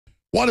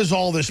what does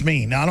all this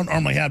mean? Now, I don't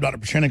normally have Dr.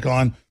 Pieczenik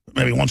on,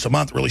 maybe once a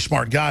month, really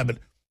smart guy, but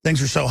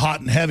things are so hot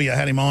and heavy. I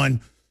had him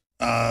on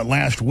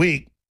last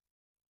week.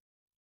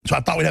 So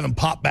I thought we'd have him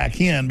pop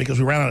back in because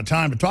we ran out of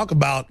time to talk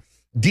about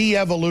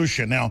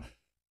de-evolution. Now,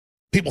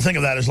 people think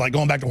of that as like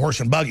going back to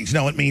horse and buggies.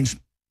 No, it means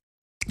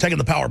taking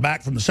the power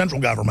back from the central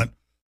government,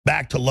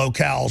 back to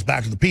locales,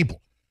 back to the people.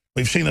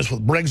 We've seen this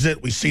with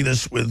Brexit. We see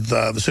this with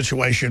the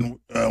situation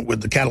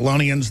with the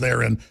Catalonians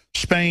there in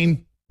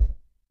Spain.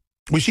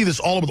 We see this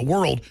all over the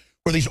world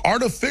where these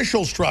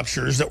artificial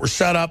structures that were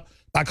set up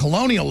by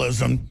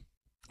colonialism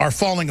are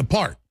falling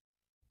apart.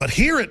 But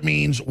here it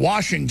means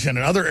Washington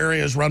and other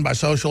areas run by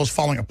socialists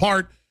falling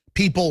apart,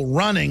 people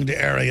running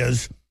to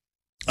areas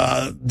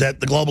that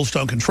the globalists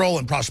don't control,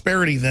 and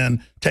prosperity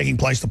then taking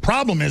place. The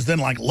problem is then,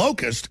 like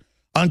locusts,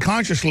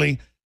 unconsciously,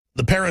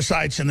 the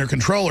parasites and their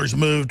controllers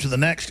move to the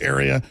next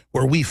area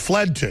where we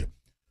fled to.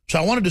 So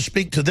I wanted to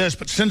speak to this,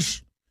 but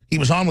since he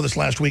was on with us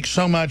last week,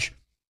 so much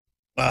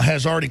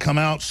has already come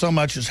out. So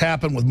much has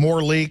happened with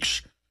more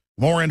leaks,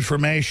 more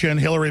information,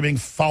 Hillary being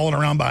followed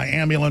around by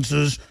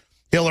ambulances,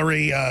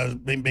 Hillary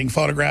being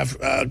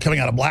photographed coming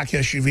out of black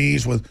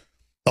SUVs with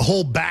the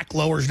whole back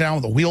lowers down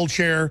with a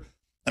wheelchair.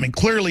 I mean,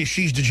 clearly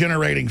she's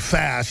degenerating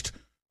fast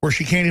where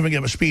she can't even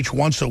give a speech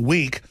once a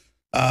week.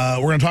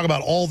 We're going to talk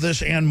about all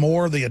this and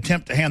more, the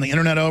attempt to hand the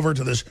internet over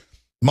to this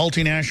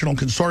multinational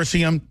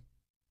consortium.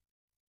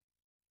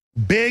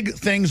 Big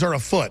things are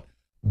afoot.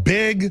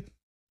 Big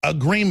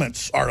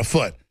agreements are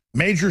afoot.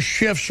 Major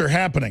shifts are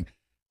happening.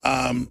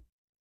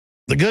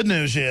 The good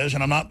news is,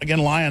 and I'm not, again,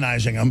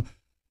 lionizing them,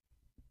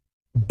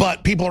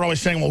 but people are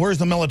always saying, well, where's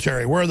the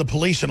military? Where are the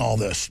police in all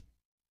this?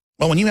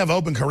 Well, when you have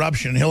open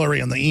corruption,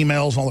 Hillary and the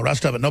emails and all the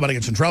rest of it, nobody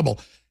gets in trouble.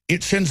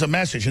 It sends a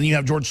message. And you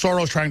have George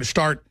Soros trying to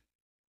start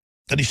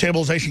a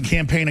destabilization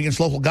campaign against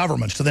local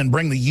governments to then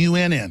bring the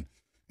UN in.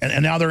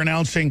 And now they're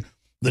announcing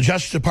the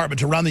Justice Department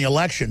to run the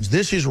elections.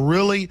 This is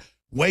really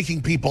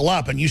waking people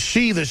up. And you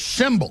see this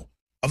symbol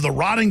of the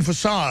rotting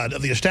facade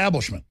of the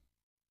establishment,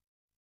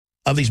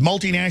 of these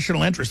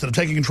multinational interests that have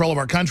taken control of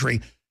our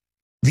country.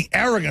 The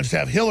arrogance to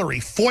have Hillary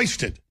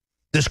foisted,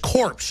 this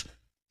corpse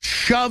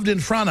shoved in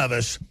front of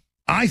us,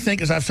 I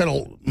think, as I've said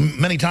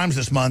many times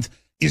this month,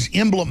 is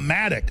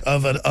emblematic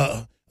of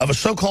a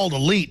so-called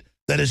elite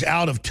that is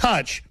out of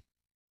touch,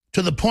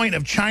 to the point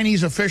of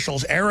Chinese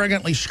officials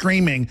arrogantly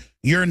screaming,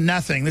 "You're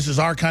nothing. This is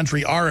our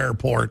country, our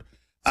airport."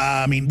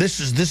 I mean, this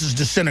is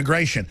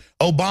disintegration.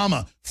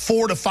 Obama,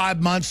 4 to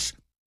 5 months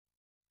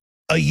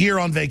a year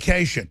on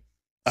vacation,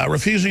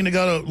 refusing to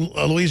go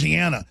to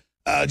Louisiana.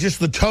 Just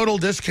the total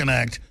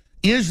disconnect.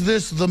 Is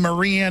this the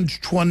Marie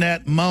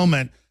Antoinette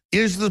moment?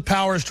 Is the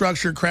power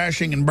structure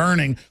crashing and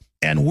burning?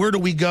 And where do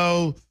we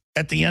go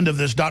at the end of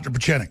this, Dr.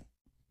 Pieczenik?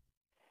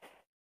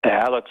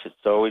 Alex,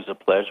 it's always a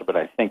pleasure, but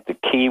I think the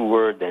key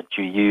word that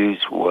you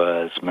used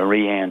was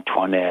Marie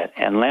Antoinette.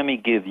 And let me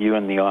give you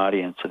and the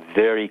audience a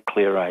very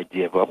clear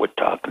idea of what we're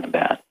talking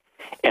about.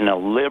 In a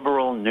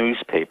liberal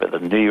newspaper, the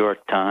New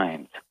York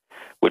Times,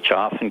 which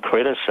often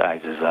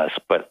criticizes us,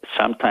 but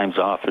sometimes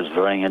offers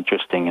very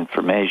interesting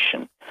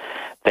information,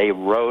 they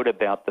wrote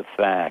about the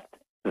fact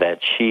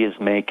that she is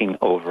making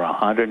over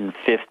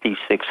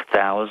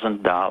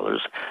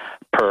 $156,000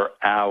 per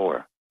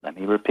hour. Let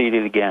me repeat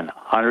it again,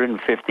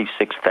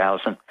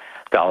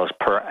 $156,000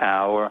 per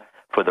hour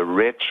for the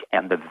rich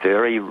and the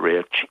very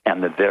rich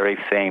and the very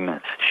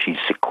famous. She's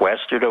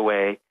sequestered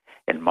away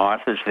in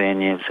Martha's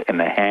Vineyards, in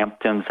the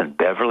Hamptons and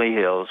Beverly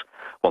Hills,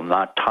 will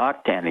not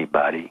talk to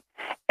anybody,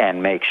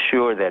 and make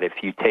sure that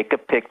if you take a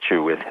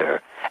picture with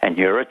her and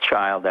you're a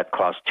child, that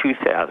costs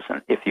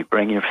 $2,000. If you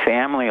bring your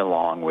family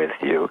along with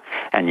you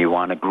and you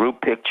want a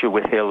group picture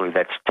with Hillary,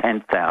 that's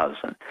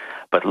 $10,000.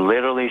 But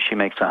literally, she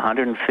makes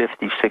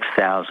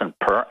 $156,000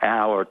 per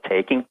hour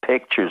taking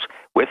pictures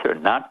with her,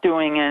 not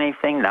doing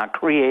anything, not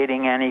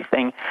creating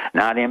anything,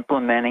 not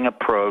implementing a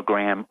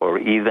program, or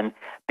even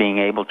being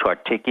able to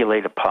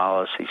articulate a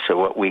policy. So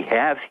what we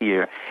have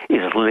here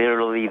is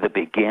literally the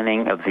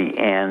beginning of the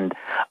end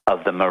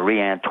of the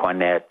Marie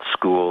Antoinette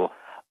school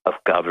of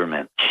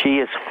government. She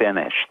is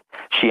finished.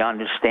 She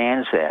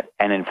understands that,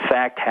 and in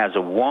fact has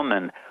a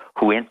woman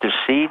who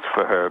intercedes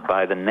for her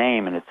by the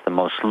name, and it's the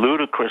most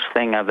ludicrous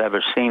thing I've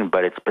ever seen,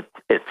 but it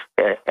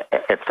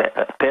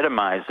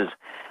epitomizes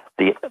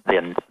the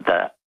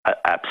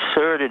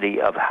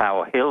absurdity of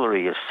how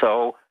Hillary is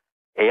so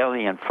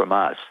alien from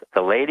us.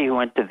 The lady who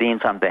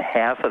intervenes on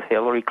behalf of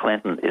Hillary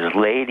Clinton is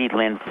Lady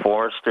Lynn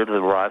Forrester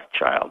the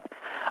Rothschild,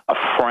 a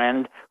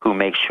friend who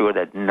makes sure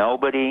that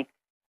nobody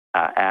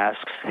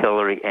asks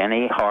Hillary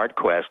any hard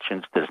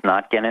questions, does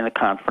not get in a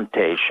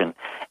confrontation,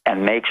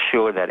 and makes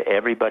sure that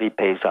everybody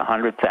pays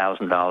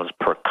 $100,000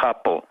 per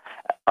couple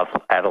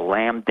at a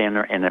lamb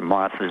dinner in a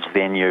Martha's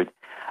Vineyard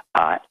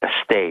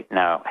estate.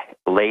 Now,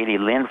 Lady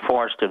Lynn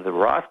Forrester the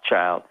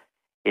Rothschild,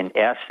 in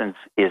essence,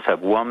 is a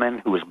woman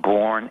who was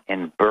born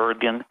in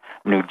Bergen,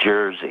 New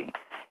Jersey.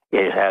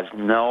 It has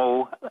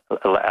no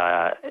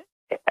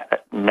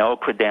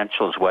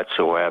credentials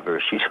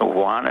whatsoever. She's a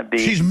wannabe.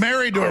 She's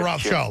married to Christian. a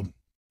Rothschild.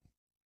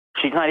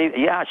 She's not even,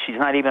 yeah, she's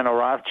not even a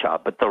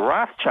Rothschild, but the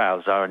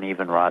Rothschilds aren't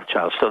even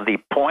Rothschilds. So the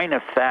point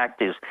of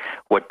fact is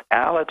what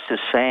Alex is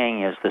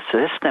saying is the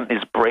system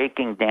is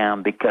breaking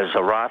down because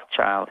a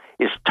Rothschild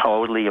is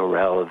totally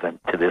irrelevant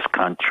to this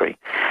country.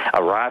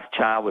 A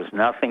Rothschild was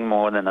nothing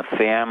more than a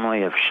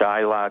family of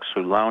Shylocks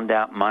who loaned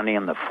out money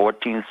in the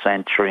 14th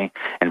century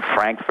in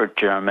Frankfurt,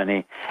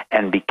 Germany,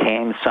 and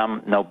became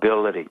some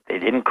nobility. They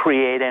didn't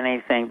create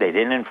anything. They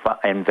didn't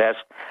invest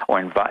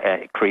or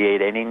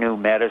create any new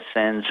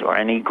medicines or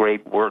any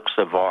great works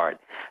of art.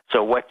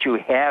 So what you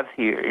have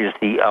here is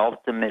the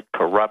ultimate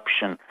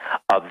corruption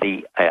of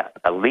the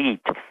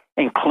elite,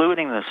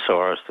 including the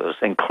Soroses,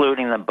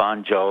 including the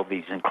Bon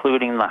Jovis,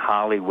 including the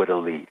Hollywood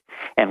elite.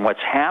 And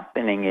what's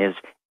happening is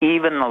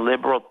even the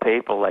liberal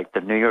paper like the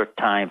New York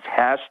Times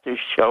has to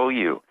show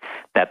you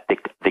that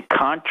the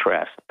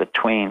contrast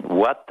between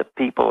what the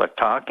people are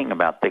talking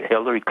about, the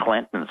Hillary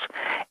Clintons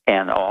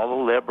and all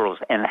the liberals,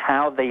 and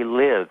how they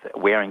live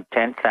wearing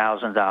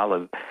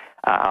 $10,000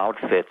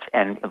 outfits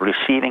and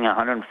receiving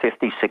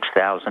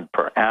 $156,000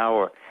 per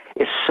hour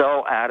is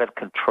so out of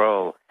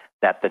control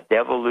that the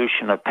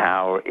devolution of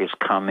power is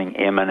coming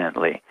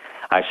imminently.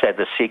 I said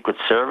the Secret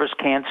Service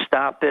can't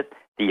stop it.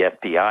 The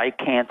FBI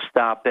can't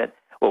stop it.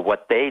 Well,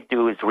 what they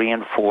do is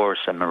reinforce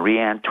a Marie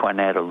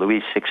Antoinette, a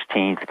Louis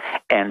XVI,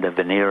 and a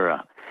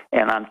Venera.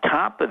 And on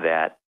top of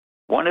that,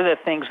 one of the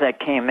things that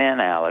came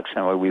in, Alex,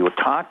 and what we were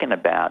talking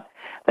about,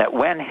 that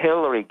when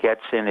Hillary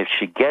gets in, if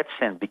she gets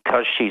in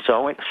because she's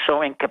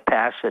so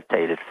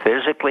incapacitated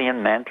physically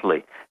and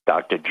mentally,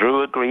 Dr.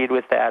 Drew agreed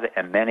with that,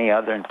 and many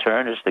other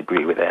internists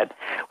agree with that,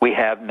 we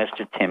have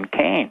Mr. Tim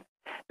Kaine.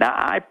 Now,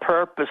 I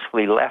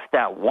purposely left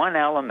out one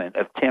element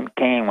of Tim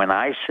Kaine when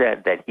I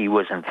said that he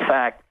was, in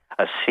fact,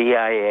 a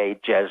CIA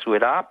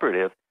Jesuit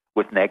operative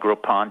with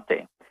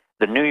Negroponte.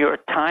 The New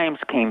York Times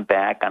came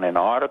back on an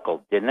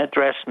article, didn't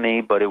address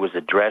me, but it was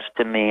addressed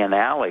to me and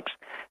Alex,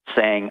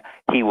 saying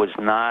he was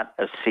not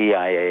a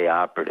CIA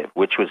operative,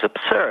 which was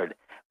absurd.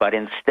 But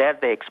instead,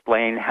 they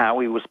explained how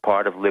he was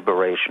part of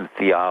liberation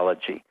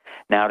theology.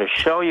 Now, to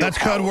show you... That's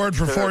code word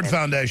for Ford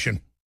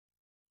Foundation.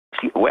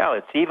 Well,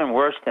 it's even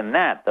worse than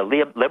that. The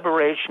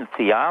liberation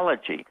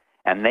theology,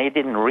 and they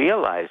didn't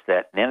realize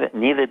that,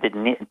 neither did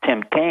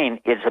Tim Kaine,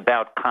 is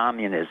about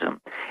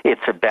communism.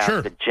 It's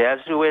about the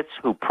Jesuits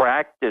who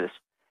practiced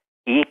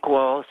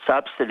equal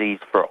subsidies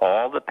for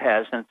all the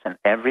peasants and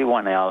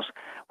everyone else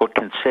were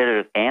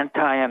considered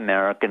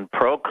anti-American,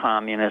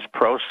 pro-communist,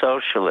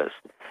 pro-socialist.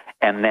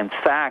 And in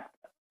fact,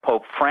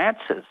 Pope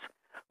Francis,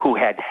 who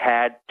had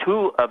had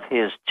 2 of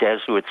his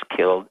Jesuits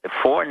killed,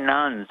 4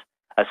 nuns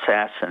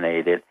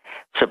assassinated,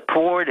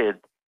 supported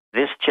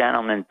this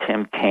gentleman,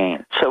 Tim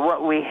Kaine. So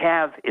what we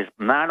have is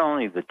not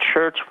only the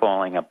church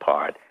falling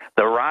apart,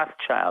 the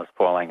Rothschilds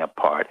falling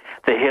apart,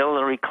 the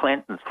Hillary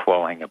Clintons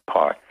falling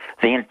apart,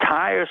 the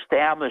entire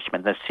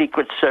establishment, the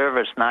Secret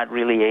Service not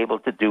really able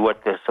to do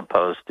what they're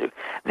supposed to,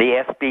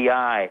 the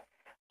FBI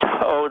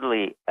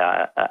totally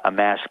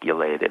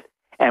emasculated.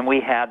 And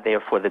we have,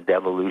 therefore, the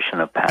devolution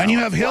of power. And you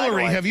have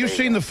Hillary. Have you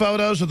seen the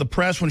photos of the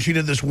press when she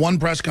did this one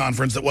press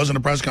conference that wasn't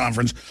a press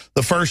conference,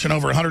 the first in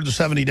over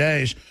 170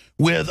 days,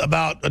 with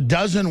about a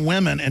dozen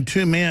women and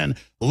 2 men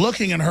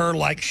looking at her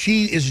like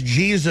she is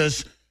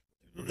Jesus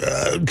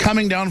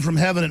coming down from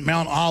heaven at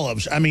Mount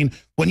Olives? I mean,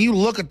 when you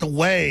look at the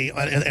way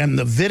and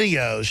the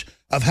videos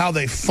of how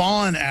they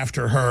fawn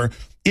after her,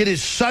 it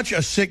is such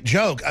a sick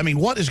joke. I mean,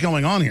 what is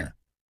going on here?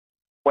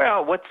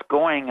 Well, what's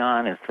going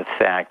on is the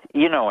fact,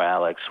 you know,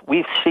 Alex,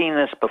 we've seen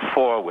this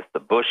before with the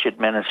Bush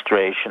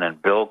administration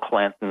and Bill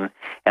Clinton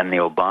and the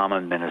Obama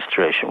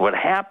administration. What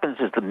happens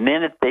is the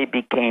minute they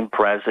became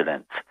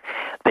presidents,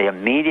 they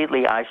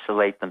immediately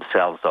isolate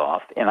themselves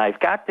off. And I've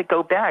got to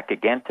go back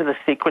again to the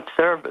Secret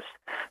Service.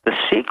 The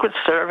Secret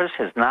Service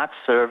has not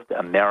served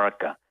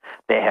America.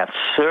 They have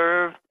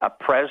served a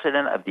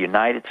president of the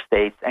United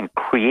States and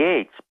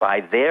creates,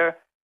 by their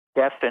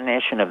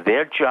definition of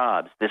their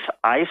jobs, this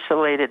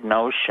isolated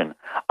notion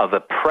of a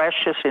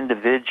precious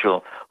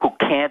individual who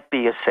can't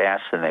be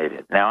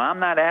assassinated. Now, I'm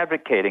not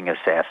advocating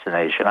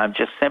assassination. I'm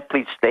just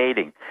simply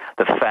stating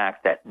the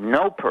fact that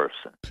no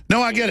person...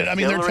 No, I get it. I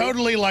mean, they're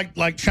totally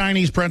like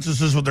Chinese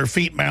princesses with their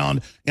feet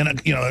bound in a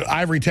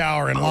ivory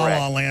tower in La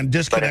La Land,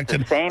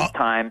 disconnected. But at the same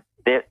time,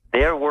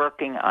 they're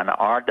working on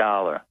our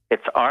dollar.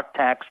 It's our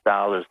tax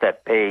dollars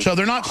that pay... So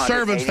they're not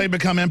servants, they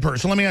become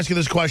emperors. So let me ask you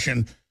this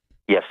question.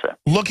 Yes, sir.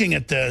 Looking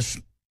at this,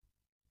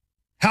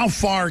 how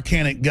far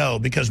can it go?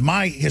 Because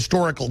my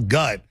historical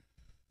gut,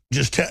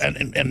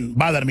 and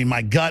by that I mean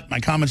my gut, my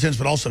common sense,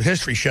 but also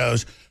history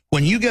shows,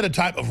 when you get a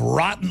type of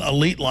rotten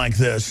elite like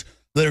this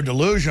that are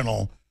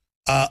delusional,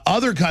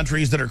 other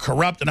countries that are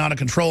corrupt and out of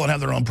control and have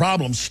their own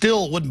problems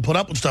still wouldn't put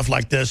up with stuff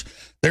like this.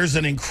 There's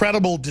an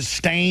incredible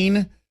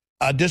disdain,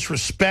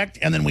 disrespect,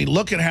 and then we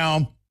look at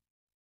how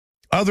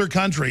other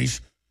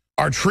countries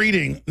are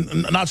treating,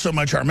 not so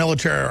much our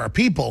military or our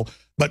people,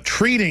 but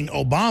treating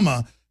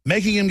Obama,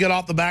 making him get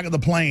off the back of the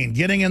plane,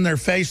 getting in their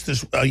face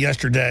this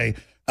yesterday,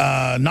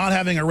 not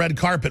having a red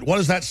carpet. What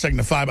does that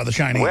signify by the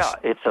Chinese? Well,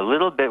 it's a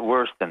little bit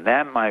worse than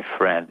that, my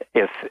friend.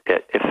 If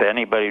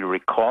anybody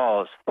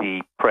recalls,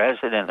 the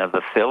president of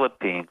the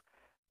Philippines,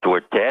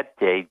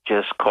 Duterte,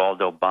 just called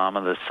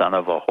Obama the son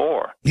of a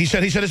whore. He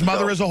said his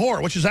mother is a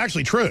whore, which is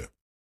actually true.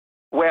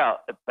 Well,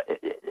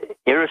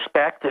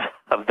 irrespective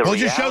of the well, it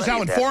just shows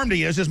how informed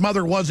he is. His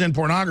mother was in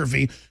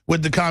pornography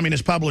with the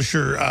communist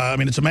publisher. I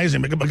mean, it's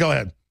amazing, but go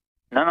ahead.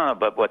 No,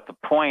 but what the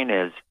point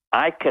is,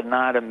 I could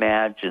not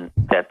imagine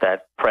that the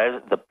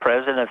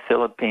president of the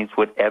Philippines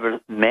would ever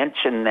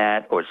mention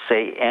that or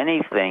say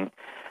anything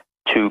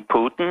to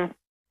Putin,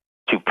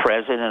 to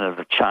president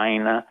of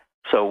China.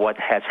 So what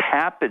has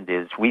happened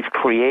is we've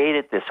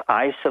created this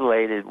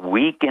isolated,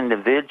 weak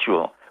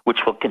individual,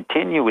 which will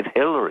continue with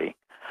Hillary,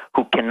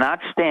 who cannot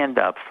stand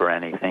up for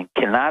anything,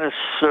 cannot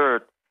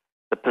assert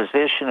the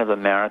position of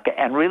America,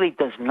 and really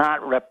does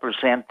not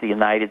represent the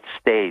United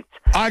States.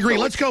 I agree.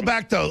 Let's go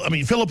back, though. I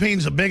mean,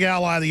 Philippines, a big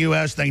ally of the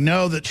U.S. They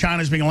know that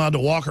China's being allowed to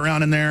walk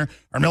around in there.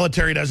 Our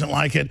military doesn't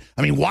like it.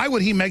 I mean, why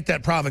would he make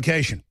that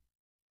provocation?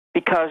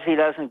 Because he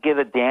doesn't give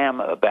a damn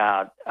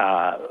about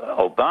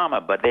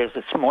Obama. But there's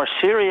a more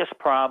serious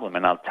problem,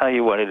 and I'll tell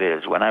you what it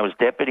is. When I was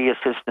Deputy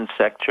Assistant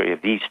Secretary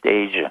of East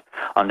Asia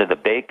under the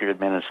Baker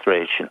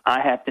administration,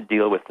 I had to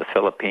deal with the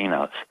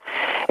Filipinos.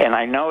 And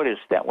I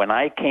noticed that when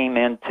I came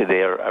into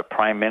their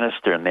prime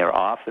minister in their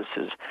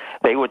offices,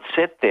 they would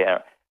sit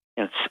there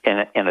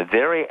in a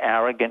very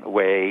arrogant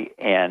way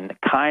and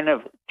kind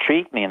of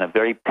treat me in a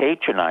very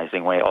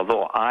patronizing way,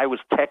 although I was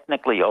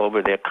technically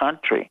over their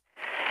country.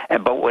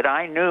 But what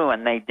I knew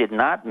and they did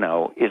not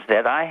know is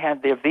that I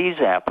had their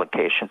visa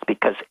applications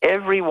because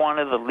every one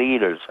of the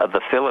leaders of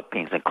the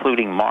Philippines,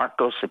 including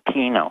Marcos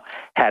Aquino,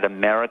 had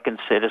American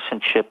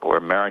citizenship or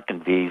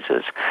American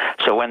visas.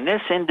 So when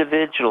this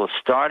individual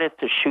started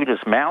to shoot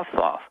his mouth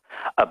off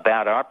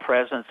about our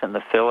presence in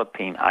the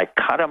Philippines, I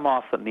cut him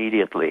off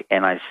immediately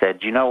and I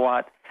said, you know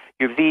what,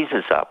 your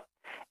visa's up.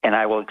 And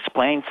I will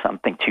explain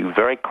something to you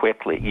very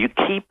quickly.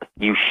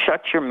 You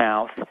shut your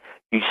mouth.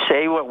 You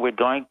say what we're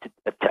going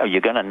to tell.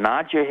 You're going to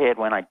nod your head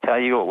when I tell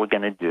you what we're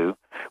going to do.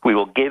 We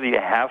will give you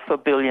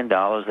 $500 million.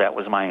 That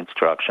was my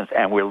instructions.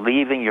 And we're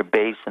leaving your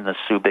base in the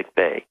Subic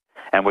Bay.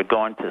 And we're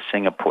going to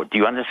Singapore. Do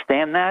you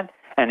understand that?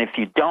 And if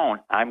you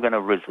don't, I'm going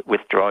to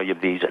withdraw your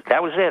visa.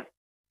 That was it.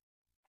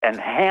 And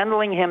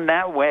handling him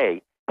that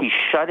way, he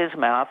shut his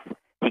mouth.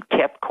 He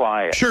kept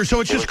quiet. Sure,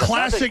 so it's just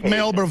classic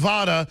male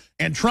bravado,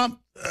 and Trump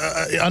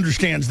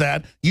understands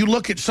that. You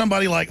look at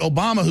somebody like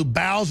Obama who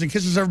bows and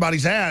kisses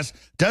everybody's ass.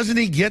 Doesn't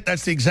he get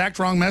that's the exact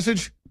wrong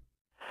message?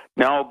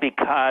 No,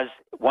 because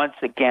once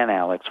again,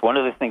 Alex, one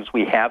of the things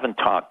we haven't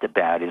talked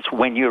about is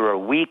when you're a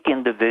weak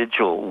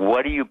individual,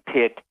 what do you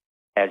pick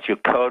as your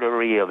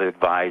coterie of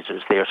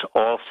advisors? There's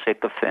all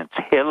sycophants.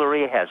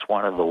 Hillary has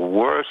one of the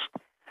worst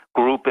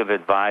group of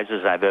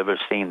advisors I've ever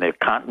seen. The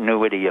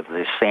continuity of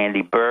the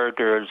Sandy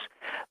Bergers,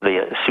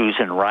 the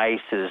Susan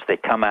Rices, they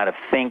come out of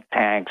think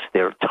tanks.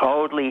 They're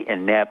totally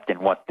inept in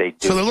what they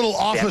do. So they're little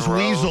office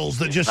weasels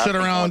that just sit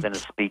around. More than a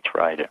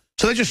speechwriter.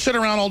 So they just sit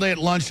around all day at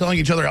lunch telling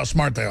each other how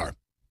smart they are.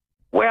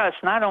 Well, it's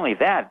not only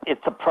that.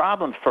 It's a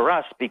problem for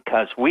us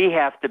because we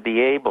have to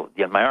be able,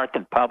 the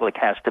American public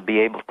has to be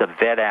able to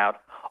vet out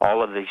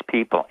all of these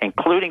people,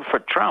 including for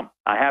Trump.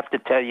 I have to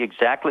tell you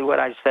exactly what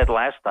I said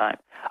last time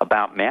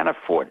about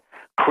Manafort.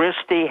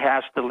 Christie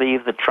has to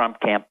leave the Trump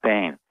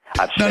campaign.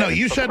 No,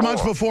 you said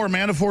months before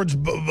Manafort's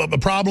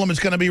problem is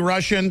going to be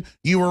Russian.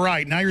 You were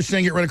right. Now you're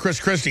saying get rid of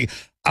Chris Christie.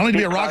 I don't need to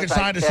be a rocket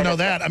scientist to know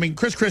that. I mean,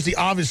 Chris Christie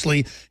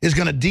obviously is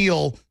going to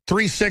deal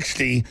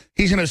 360.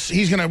 He's going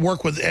to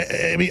work with.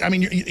 I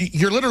mean,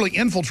 you're literally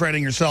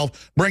infiltrating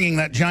yourself, bringing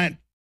that giant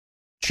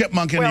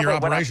chipmunk into your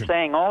operation. What I'm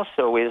saying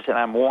also is, and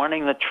I'm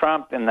warning the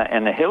Trump and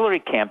the Hillary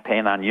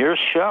campaign on your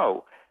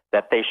show,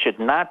 that they should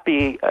not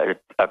be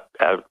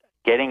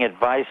getting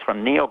advice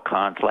from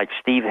neocons like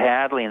Steve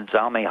Hadley and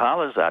Zalmay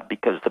Khalilzad,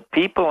 because the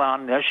people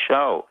on this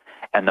show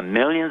and the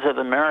millions of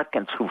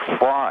Americans who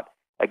fought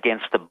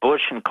against the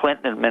Bush and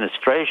Clinton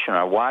administration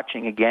are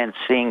watching again,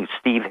 seeing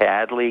Steve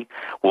Hadley,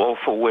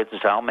 Wolfowitz,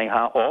 Zalmay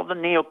Khalilzad, all the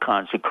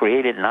neocons who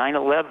created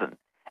 9/11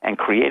 and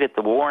created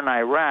the war in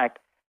Iraq,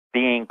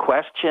 being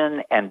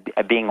questioned and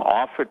being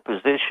offered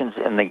positions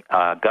in the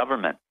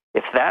government.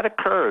 If that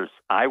occurs,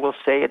 I will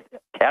say it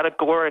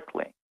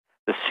categorically,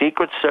 the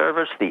Secret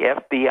Service, the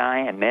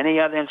FBI, and many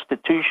other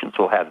institutions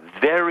will have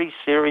very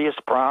serious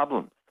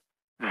problems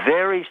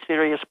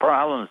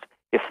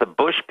if the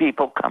Bush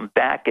people come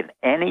back in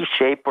any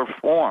shape or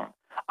form,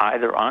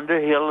 either under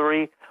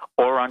Hillary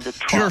or under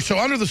Trump. Sure, so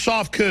under the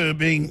soft coup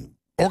being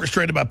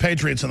orchestrated by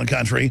patriots in the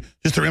country,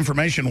 just their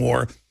information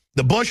war,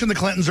 the Bush and the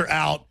Clintons are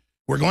out.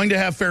 We're going to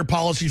have fair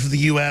policies for the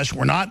U.S.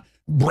 We're not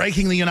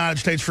breaking the United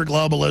States for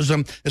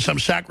globalism as some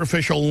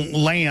sacrificial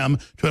lamb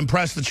to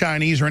impress the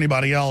Chinese or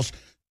anybody else.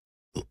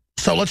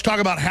 So let's talk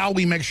about how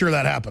we make sure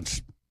that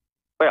happens.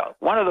 Well,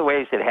 one of the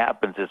ways it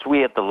happens is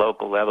we at the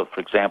local level,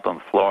 for example, in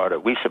Florida,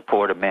 we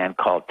support a man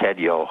called Ted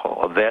Yoho,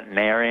 a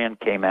veterinarian,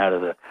 came out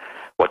of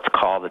what's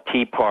called the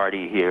Tea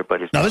Party here.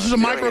 But it's now, this is a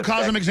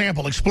microcosm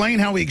example. Explain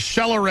how we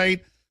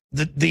accelerate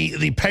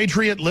the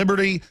patriot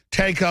liberty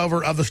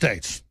takeover of the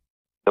states?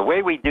 The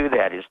way we do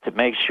that is to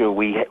make sure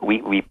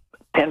we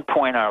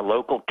pinpoint our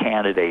local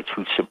candidates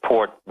who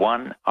support,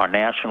 one, our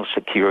national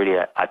security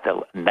at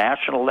the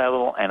national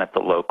level and at the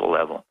local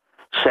level.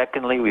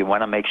 Secondly, we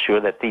want to make sure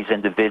that these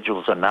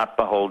individuals are not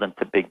beholden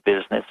to big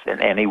business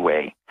in any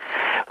way.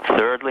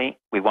 Thirdly,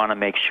 we want to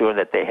make sure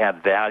that they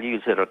have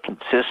values that are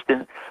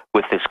consistent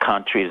with this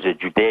country as a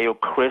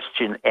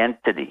Judeo-Christian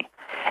entity.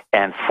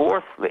 And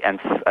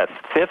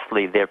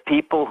fifthly, they're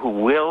people who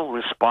will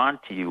respond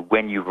to you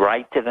when you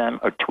write to them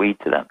or tweet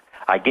to them.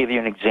 I give you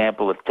an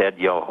example of Ted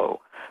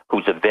Yoho,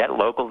 who's a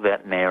local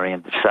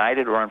veterinarian,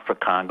 decided to run for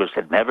Congress,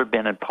 had never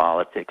been in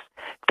politics,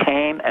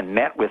 came and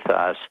met with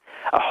us,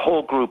 a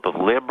whole group of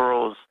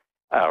liberals,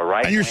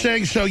 right. And you're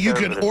saying so you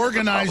can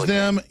organize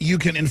them, you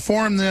can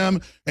inform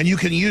them, and you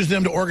can use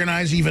them to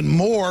organize even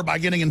more by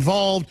getting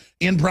involved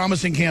in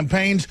promising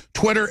campaigns.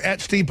 Twitter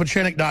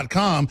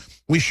 @StevePieczenik.com.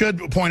 We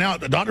should point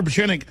out that Dr.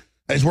 Pieczenik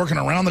is working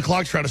around the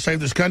clock to try to save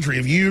this country.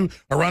 If you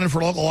are running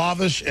for local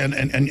office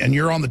and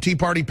you're on the Tea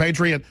Party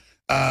Patriot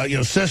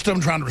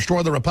system trying to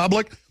restore the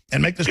republic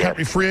and make this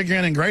country free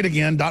again and great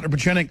again, Dr.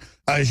 Pieczenik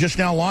is just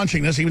now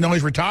launching this, even though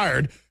he's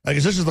retired,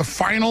 because this is the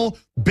final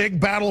big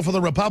battle for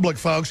the republic,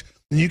 folks.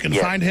 And you can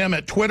find him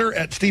at Twitter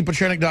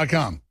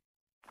 @StevePieczenik.com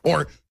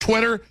or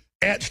Twitter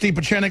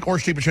 @StevePieczenik or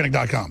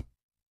StevePieczenik.com.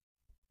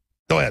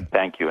 Go ahead.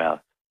 Thank you,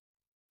 Alex.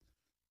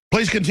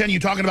 Please continue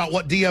talking about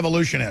what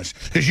de-evolution is,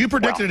 because you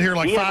predicted it here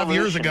like 5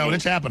 years ago, and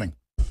it's happening.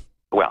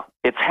 Well,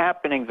 it's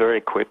happening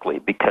very quickly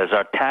because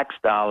our tax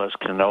dollars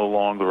can no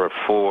longer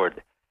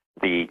afford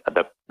the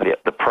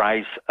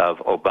price of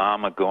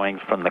Obama going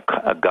from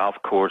the golf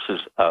courses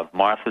of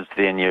Martha's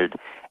Vineyard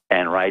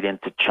and right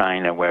into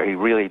China, where he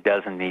really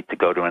doesn't need to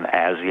go to an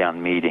ASEAN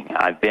meeting.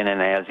 I've been in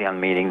an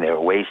ASEAN meeting. They're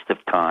a waste of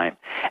time,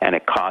 and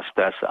it cost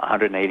us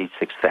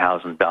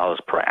 $186,000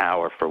 per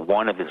hour for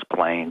one of his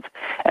planes,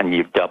 and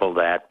you double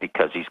that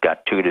because he's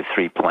got 2 to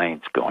 3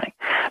 planes going.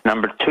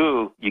 Number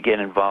two, you get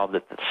involved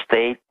at the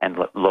state and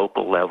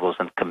local levels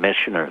and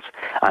commissioners.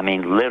 I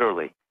mean,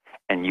 literally,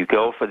 and you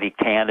go for the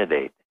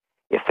candidate.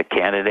 If the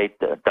candidate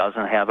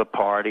doesn't have a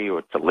party, or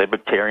it's a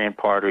Libertarian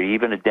Party, or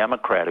even a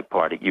Democratic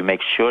Party, you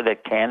make sure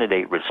that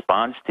candidate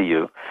responds to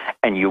you,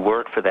 and you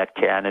work for that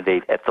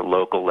candidate at the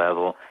local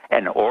level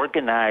and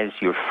organize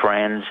your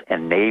friends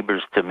and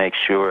neighbors to make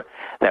sure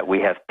that we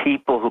have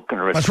people who can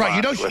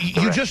respond. That's right.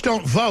 You just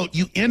don't vote.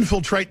 You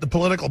infiltrate the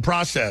political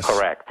process.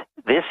 Correct.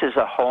 This is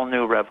a whole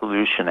new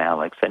revolution,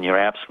 Alex, and you're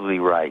absolutely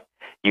right.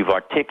 You've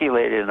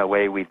articulated it in a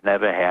way we've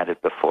never had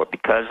it before.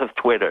 Because of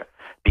Twitter,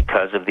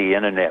 because of the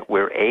Internet,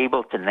 we're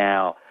able to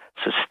now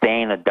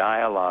sustain a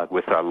dialogue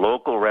with our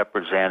local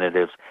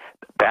representatives,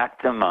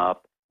 back them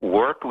up,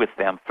 work with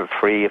them for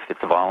free if it's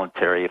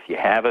voluntary. If you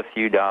have a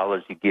few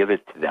dollars, you give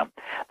it to them.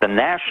 The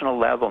national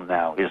level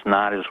now is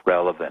not as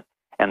relevant.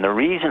 And the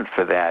reason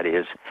for that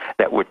is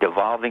that we're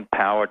devolving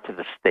power to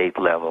the state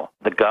level.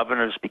 The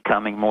governor's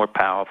becoming more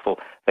powerful.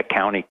 The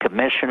county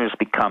commissioner's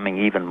becoming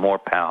even more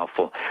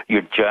powerful.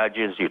 Your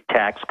judges, your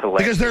tax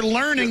collectors. Because they're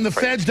learning the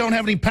feds don't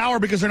have any power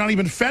because they're not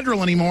even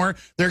federal anymore.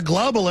 They're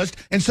globalist.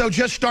 And so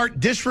just start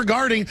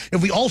disregarding.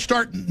 If we all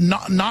start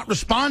not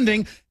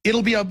responding,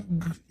 it'll be a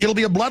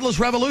bloodless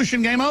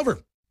revolution. Game over.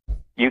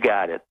 You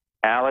got it.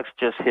 Alex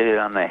just hit it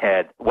on the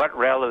head. What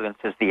relevance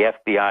does the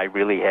FBI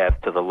really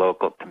have to the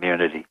local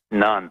community?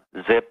 None.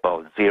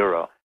 Zippo.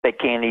 Zero. They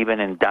can't even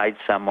indict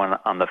someone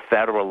on the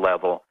federal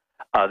level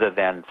other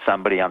than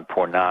somebody on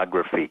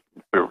pornography.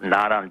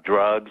 Not on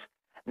drugs,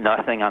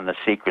 nothing on the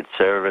Secret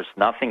Service,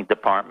 nothing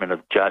Department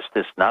of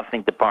Justice,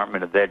 nothing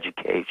Department of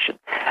Education.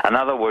 In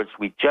other words,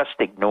 we just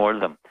ignore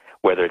them,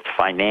 whether it's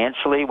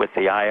financially with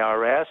the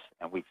IRS,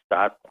 and we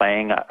start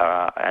playing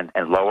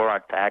and lower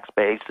our tax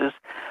bases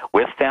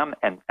with them,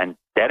 and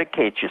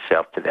dedicate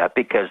yourself to that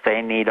because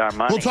they need our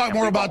money. We'll talk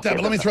more about that,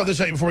 but let me throw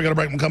this at you before we go to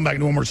break. We'll come back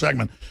to one more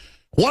segment.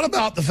 What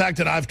about the fact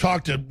that I've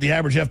talked to the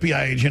average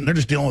FBI agent, and they're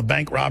just dealing with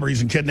bank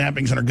robberies and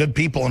kidnappings and are good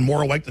people and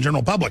more awake than the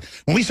general public?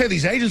 When we say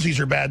these agencies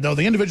are bad, though,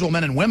 the individual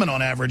men and women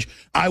on average,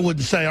 I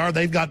would say,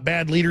 they've got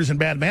bad leaders and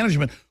bad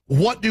management.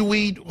 What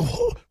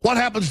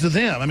happens to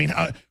them? I mean,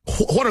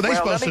 what are they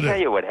supposed to do? Let me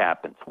tell you what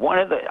happens.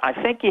 I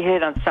think you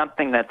hit on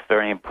something that's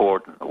very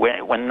important.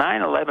 When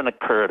 9/11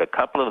 occurred, a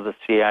couple of the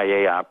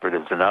CIA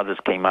operatives and others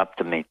came up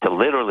to me to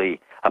literally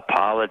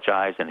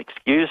apologize and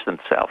excuse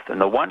themselves.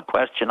 And the one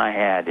question I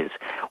had is,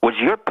 was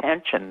your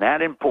pension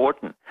that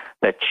important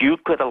that you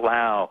could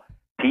allow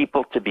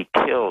people to be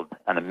killed,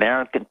 and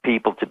American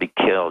people to be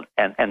killed?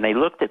 And they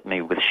looked at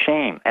me with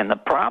shame. And the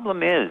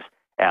problem is,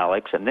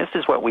 Alex, and this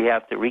is what we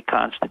have to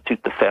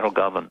reconstitute the federal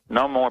government.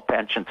 No more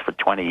pensions for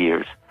 20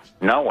 years.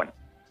 No one.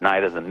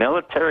 Neither the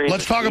military.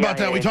 Let's talk about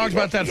that. We talked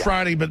about that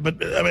Friday, but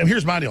I mean,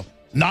 here's my deal.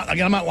 I'm not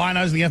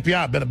lionizing the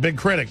FBI. I've been a big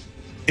critic.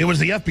 It was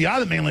the FBI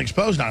that mainly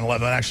exposed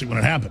 9/11, actually, when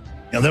it happened.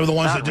 They were the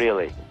ones Not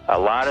really. A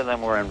lot of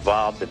them were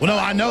involved. Well,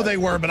 no, I know they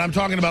were, but I'm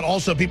talking about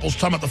also people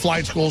talking about the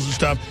flight schools and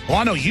stuff. Well,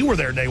 I know you were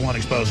there day one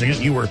exposing it.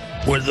 You were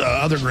with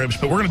other groups,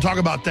 but we're going to talk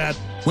about that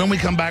when we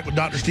come back with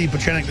Dr. Steve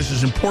Pieczenik. This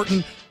is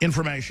important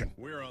information.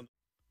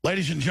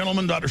 Ladies and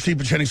gentlemen, Dr. Steve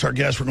Pieczenik's our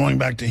guest. We're going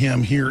back to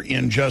him here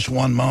in just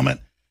one moment.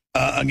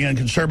 Again,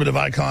 conservative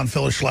icon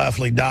Phyllis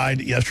Schlafly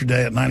died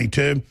yesterday at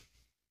 92,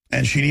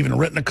 and she'd even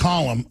written a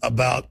column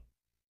about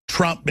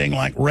Trump being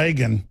like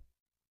Reagan.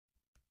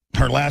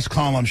 Her last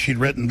column she'd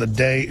written the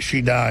day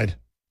she died.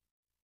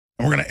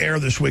 And we're going to air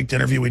this week the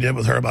interview we did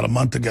with her about a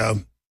month ago.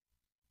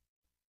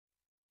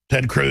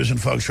 Ted Cruz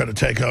and folks tried to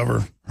take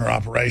over her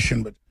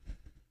operation but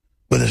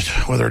with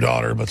her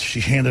daughter, but she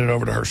handed it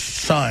over to her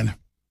son.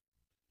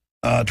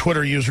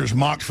 Twitter users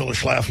mocked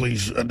Phyllis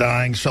Schlafly's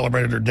dying,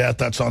 celebrated her death.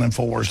 That's on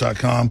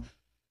Infowars.com.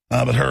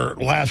 But her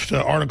last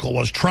article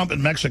was Trump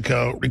in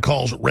Mexico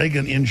recalls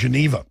Reagan in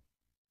Geneva.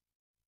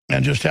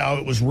 And just how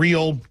it was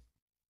real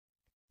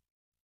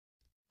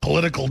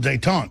political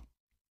détente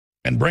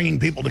and bringing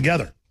people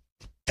together.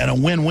 And a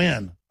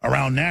win-win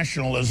around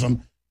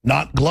nationalism,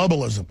 not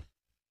globalism.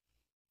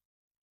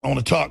 I want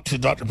to talk to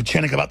Dr.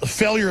 Pieczenik about the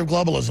failure of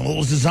globalism. It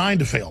was designed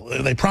to fail.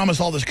 They promised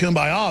all this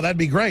kumbaya, that'd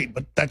be great,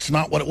 but that's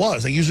not what it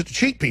was. They use it to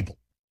cheat people.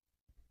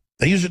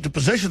 They use it to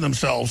position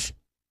themselves.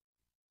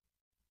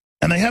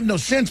 And they have no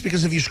sense,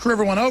 because if you screw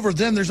everyone over,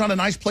 then there's not a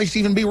nice place to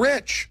even be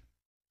rich.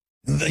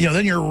 You know,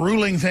 then you're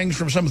ruling things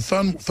from some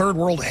third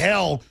world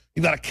hell.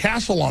 You've got a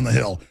castle on the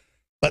hill.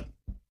 But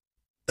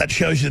that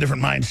shows you the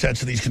different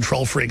mindsets of these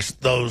control freaks,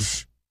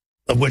 those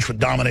of which would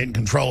dominate and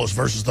control us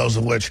versus those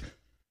of which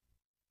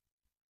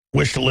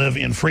wish to live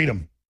in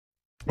freedom.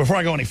 Before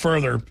I go any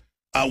further,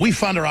 we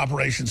fund our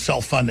operations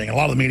self-funding. A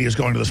lot of the media is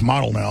going to this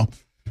model now.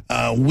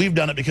 We've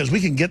done it because we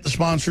can get the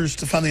sponsors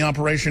to fund the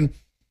operation,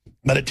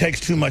 but it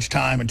takes too much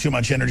time and too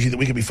much energy that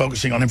we could be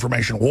focusing on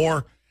information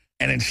war.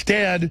 And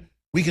instead,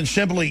 we can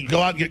simply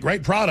go out and get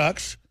great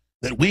products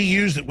that we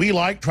use, that we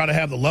like, try to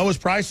have the lowest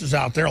prices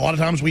out there. A lot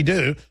of times we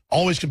do,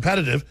 always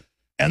competitive,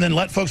 and then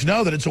let folks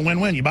know that it's a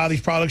win-win. You buy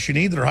these products you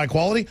need that are high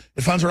quality,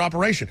 it funds our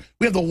operation.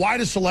 We have the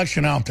widest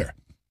selection out there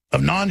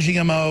of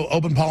non-GMO,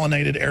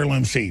 open-pollinated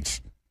heirloom seeds.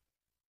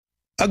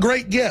 A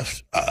great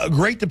gift,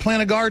 great to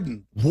plant a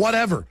garden,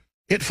 whatever.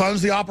 It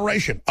funds the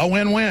operation, a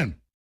win-win.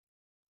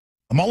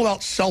 I'm all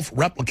about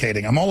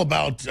self-replicating. I'm all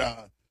about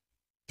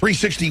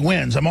 360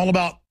 wins. I'm all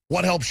about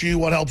what helps you,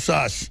 what helps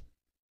us.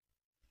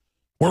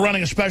 We're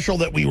running a special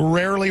that we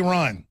rarely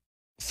run.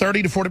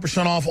 30 to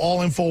 40% off all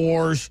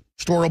InfoWars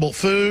storable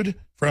food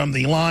from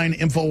the line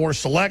InfoWars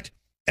Select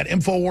at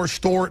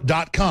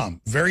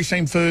InfoWarsStore.com. Very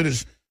same food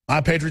as My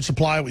Patriot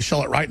Supply. We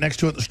sell it right next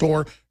to it at the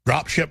store.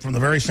 Drop ship from the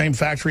very same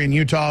factory in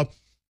Utah.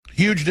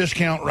 Huge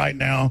discount right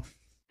now.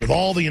 With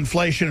all the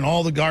inflation and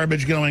all the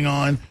garbage going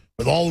on,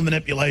 with all the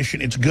manipulation,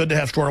 it's good to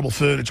have storable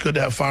food. It's good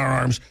to have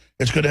firearms.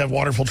 It's good to have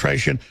water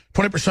filtration.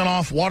 20%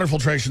 off water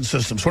filtration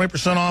systems.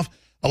 20% off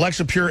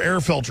Alexa Pure air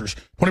filters.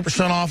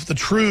 20% off the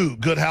True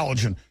Good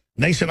Halogen.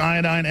 Nascent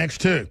Iodine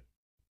X2.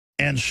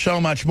 And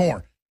so much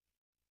more.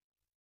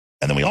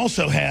 And then we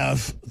also have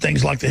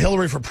things like the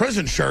Hillary for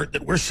Prison shirt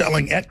that we're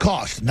selling at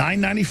cost.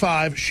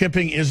 $9.95.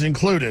 Shipping is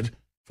included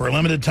for a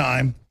limited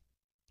time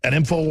at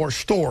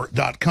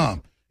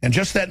InfoWarsStore.com. And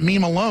just that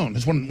meme alone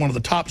is one of the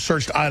top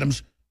searched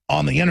items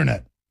on the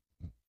internet.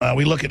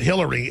 We look at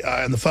Hillary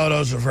and the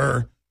photos of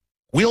her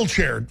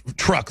wheelchair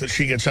truck that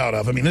she gets out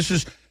of. I mean, this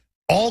is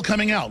all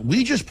coming out.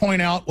 We just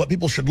point out what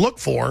people should look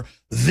for.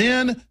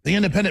 Then the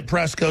independent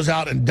press goes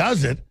out and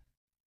does it.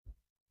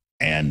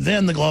 And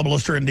then the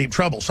globalists are in deep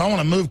trouble. So I want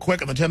to move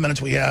quick in the 10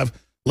 minutes we have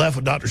left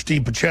with Dr.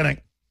 Steve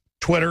Pieczenik.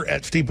 Twitter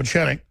at Steve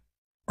Pieczenik,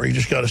 or you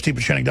just go to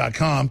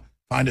stevepieczenik.com,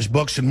 find his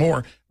books and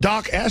more.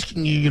 Doc,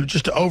 asking you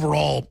just to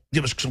overall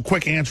give us some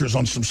quick answers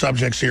on some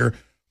subjects here.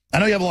 I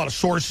know you have a lot of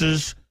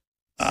sources.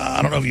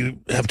 I don't know if you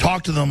have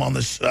talked to them on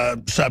this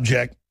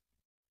subject,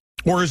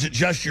 or is it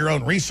just your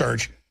own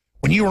research?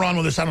 When you were on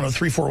with us, I don't know,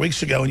 3-4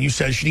 weeks ago, and you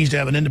said she needs to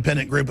have an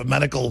independent group of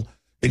medical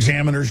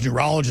examiners,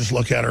 neurologists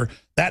look at her.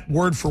 That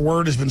word for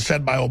word has been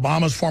said by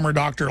Obama's former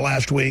doctor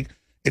last week.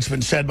 It's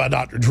been said by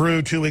Dr.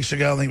 Drew 2 weeks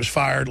ago, and he was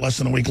fired less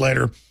than a week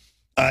later.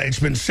 It's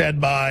been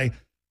said by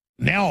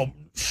now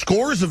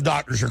scores of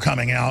doctors are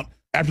coming out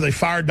after they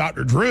fired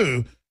Dr.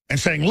 Drew and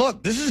saying,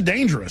 look, this is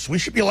dangerous. We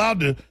should be allowed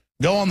to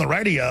go on the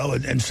radio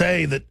and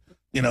say that,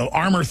 you know,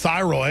 Armour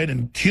thyroid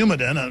and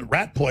Coumadin and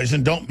rat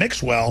poison don't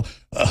mix well.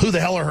 Who the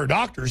hell are her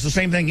doctors? The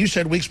same thing you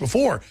said weeks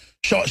before.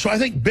 So I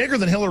think bigger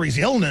than Hillary's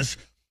illness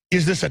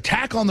is this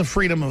attack on the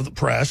freedom of the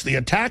press, the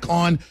attack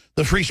on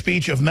the free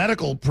speech of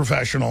medical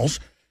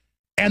professionals,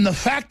 and the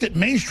fact that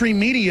mainstream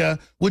media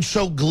would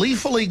so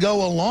gleefully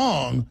go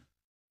along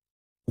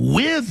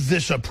with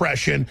this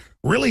oppression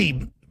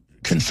really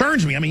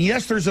concerns me. I mean,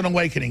 yes, there's an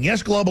awakening.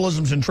 Yes,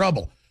 globalism's in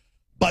trouble.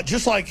 But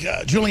just like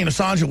Julian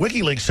Assange of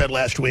WikiLeaks said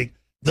last week,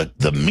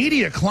 the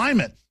media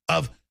climate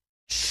of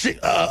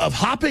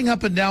hopping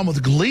up and down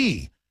with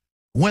glee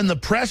when the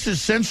press is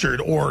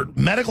censored or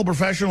medical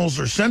professionals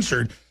are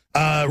censored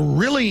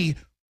really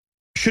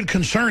should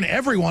concern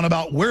everyone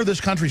about where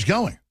this country's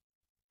going.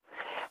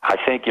 I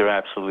think you're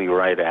absolutely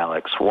right,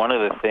 Alex. One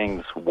of the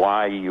things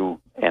why you,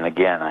 and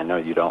again, I know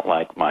you don't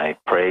like my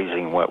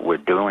praising what we're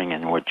doing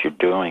and what you're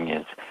doing,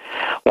 is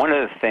one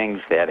of the things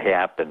that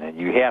happened, and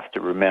you have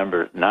to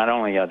remember, not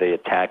only are they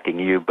attacking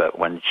you, but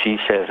when she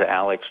says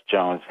Alex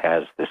Jones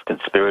has this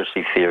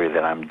conspiracy theory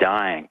that I'm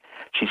dying,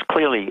 she's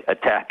clearly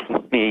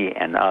attacking me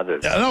and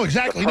others. No,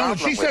 exactly. No, when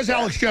she says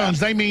Alex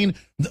Jones, they mean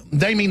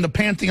the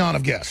pantheon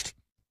of guests.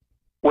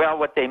 Well,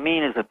 what they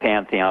mean is the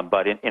pantheon,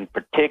 but in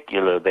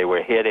particular, they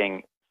were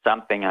hitting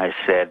something I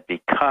said,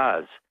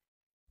 because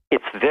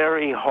it's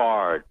very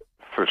hard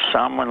for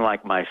someone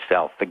like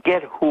myself,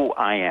 forget who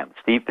I am,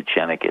 Steve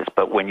Pieczenik is,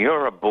 but when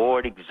you're a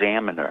board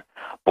examiner,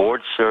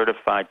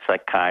 board-certified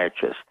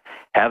psychiatrist,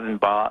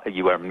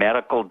 you are a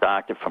medical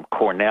doctor from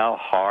Cornell,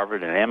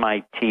 Harvard, and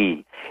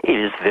MIT, it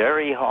is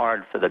very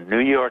hard for the New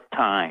York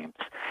Times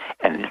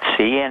and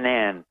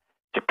CNN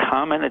to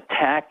come and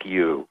attack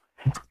you.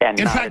 And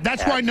in fact,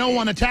 that's why no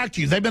one attacked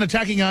you. They've been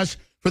attacking us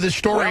for this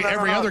story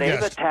every other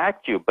guest. They've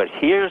attacked you, but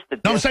here's the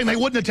difference. No, I'm saying they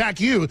wouldn't attack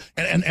you,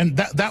 and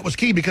that was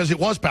key because it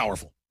was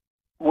powerful.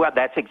 Well,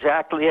 that's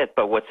exactly it.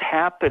 But what's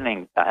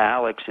happening,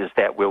 Alex, is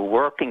that we're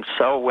working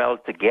so well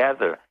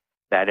together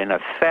that, in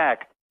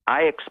effect,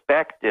 I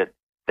expected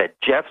that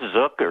Jeff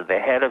Zucker, the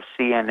head of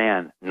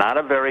CNN, not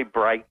a very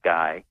bright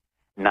guy,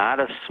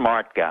 not a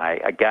smart guy,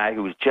 a guy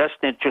who was just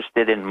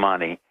interested in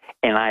money,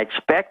 and I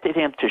expected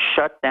him to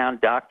shut down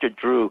Dr.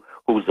 Drew,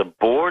 who's a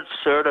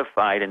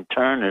board-certified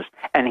internist,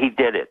 and he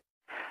did it.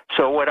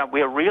 So what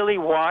we're really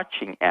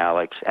watching,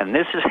 Alex, and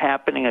this is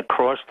happening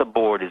across the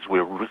board, is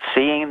we're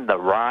seeing the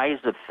rise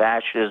of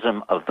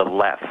fascism of the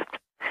left.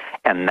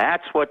 And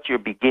that's what you're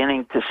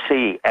beginning to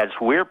see as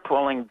we're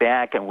pulling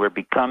back and we're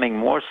becoming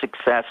more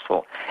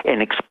successful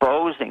in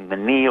exposing the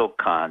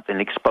neocons,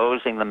 in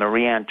exposing the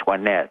Marie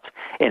Antoinettes,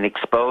 in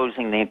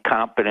exposing the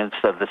incompetence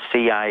of the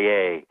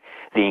CIA,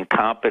 the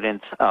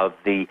incompetence of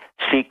the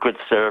Secret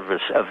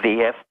Service, of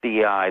the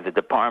FBI, the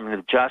Department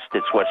of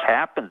Justice. What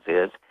happens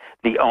is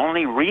the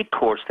only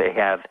recourse they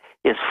have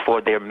is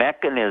for their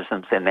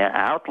mechanisms and their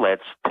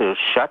outlets to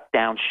shut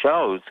down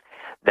shows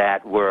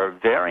that were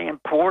very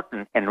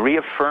important in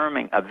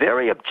reaffirming a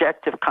very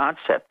objective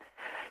concept.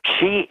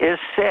 She is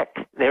sick.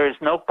 There is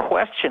no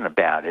question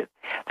about it.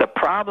 The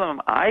problem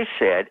I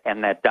said,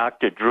 and that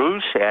Dr. Drew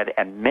said,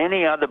 and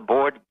many other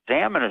board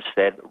examiners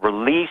said,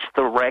 release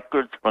the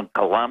records from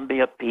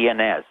Columbia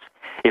PNS.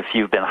 If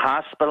you've been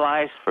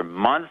hospitalized for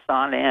months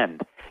on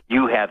end,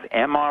 you have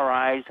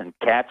MRIs and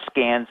CAT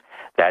scans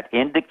that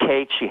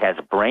indicate she has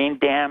brain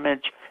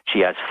damage, she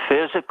has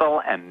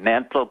physical and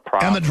mental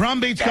problems. And the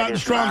drumbeat's gotten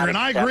stronger. And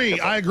I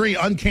agree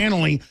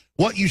uncannily.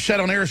 What you said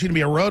on air seemed to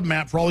be a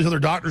roadmap for all these other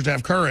doctors to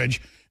have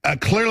courage.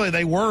 Clearly,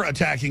 they were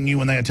attacking you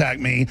when they attacked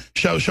me.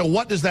 So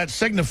what does that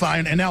signify?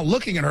 And now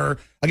looking at her,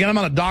 again, I'm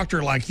not a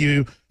doctor like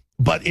you,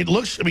 but it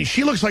looks, I mean,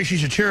 she looks like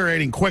she's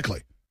deteriorating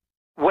quickly.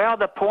 Well,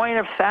 the point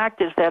of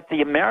fact is that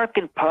the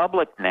American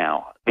public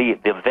now, the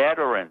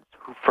veterans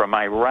from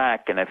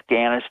Iraq and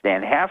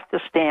Afghanistan, have to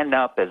stand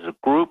up as a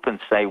group and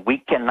say, we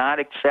cannot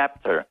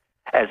accept her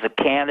as a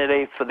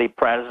candidate for the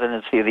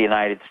presidency of the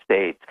United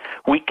States.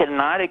 We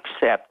cannot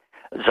accept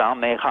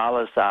Zalmay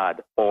Khalilzad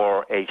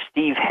or a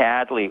Steve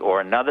Hadley or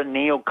another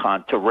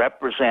neocon to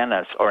represent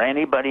us, or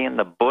anybody in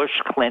the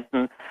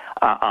Bush-Clinton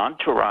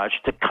entourage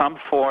to come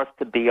forth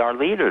to be our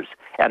leaders.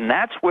 And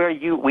that's where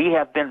we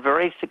have been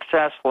very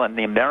successful, and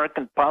the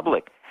American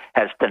public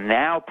has to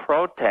now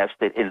protest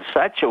it in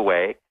such a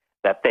way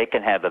that they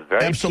can have a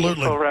very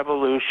peaceful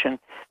revolution.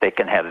 They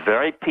can have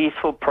very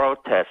peaceful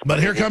protests. But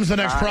here comes the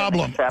next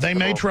problem. They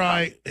may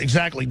try,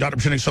 exactly, Dr.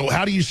 Pieczenik. So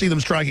how do you see them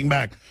striking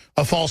back?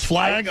 A false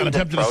flag, an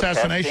attempted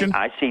assassination?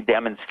 I see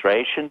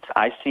demonstrations.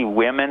 I see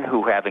women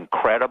who have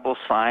incredible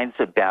signs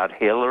about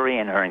Hillary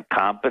and her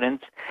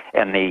incompetence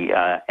and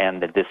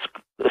the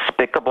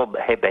despicable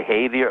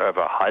behavior of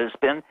her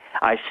husband.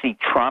 I see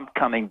Trump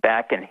coming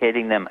back and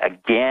hitting them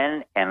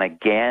again and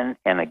again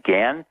and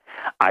again.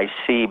 I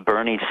see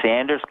Bernie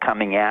Sanders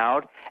coming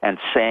out and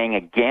saying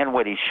again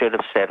what he should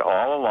have said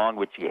all along,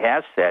 which he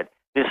has said.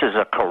 This is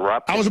a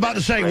corrupt... I was about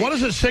to say, what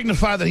does it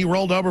signify that he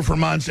rolled over for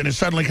months and is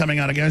suddenly coming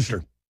out against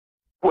her?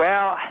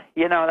 Well,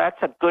 you know,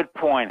 that's a good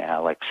point,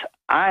 Alex.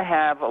 I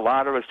have a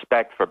lot of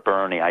respect for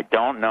Bernie. I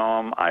don't know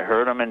him. I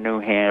heard him in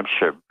New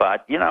Hampshire.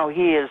 But, you know,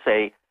 he is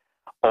a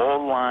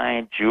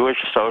old-line Jewish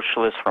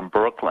socialist from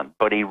Brooklyn.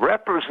 But he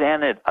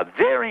represented a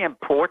very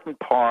important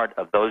part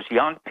of those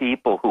young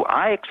people who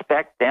I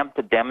expect them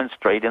to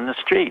demonstrate in the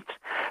streets,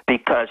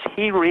 because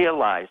he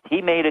realized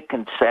he made a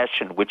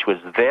concession which was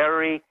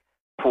very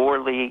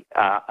poorly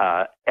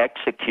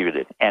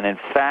executed. And, in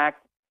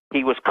fact,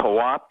 he was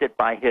co-opted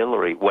by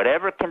Hillary.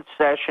 Whatever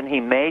concession he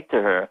made to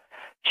her,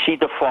 she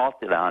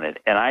defaulted on it.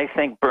 And I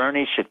think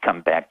Bernie should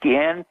come back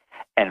in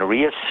and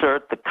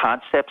reassert the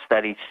concepts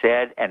that he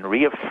said and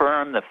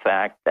reaffirm the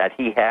fact that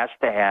he has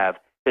to have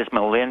his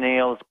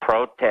millennials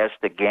protest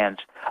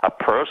against a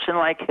person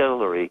like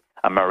Hillary,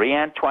 a Marie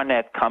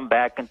Antoinette, come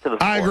back into the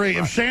forefront. I agree.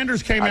 If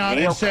Sanders came out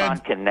and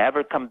said... can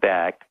never come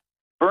back.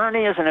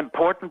 Bernie is an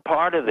important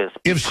part of this.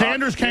 If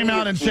Sanders came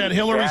out and said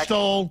Hillary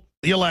stole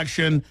the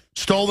election,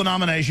 stole the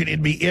nomination,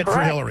 it'd be it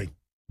for Hillary.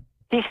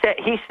 He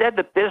said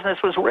the business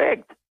was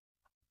rigged.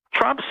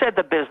 Trump said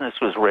the business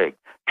was rigged.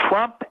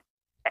 Trump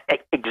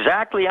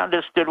exactly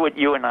understood what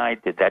you and I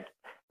did, that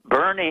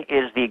Bernie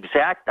is the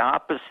exact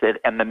opposite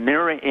and the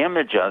mirror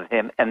image of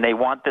him, and they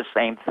want the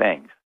same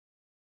things.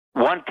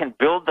 One can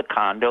build the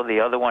condo, the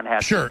other one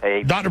has to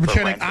pay. Dr.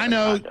 Pieczenik, I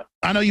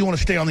know you want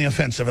to stay on the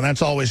offensive, and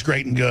that's always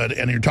great and good,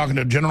 and you're talking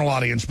to a general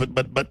audience,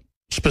 but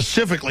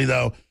specifically,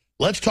 though,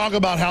 let's talk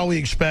about how we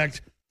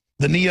expect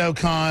the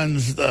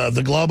neocons,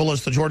 the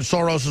globalists, the George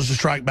Soroses to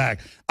strike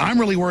back. I'm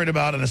really worried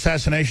about an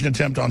assassination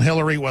attempt on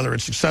Hillary, whether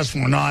it's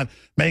successful or not,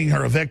 making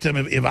her a victim.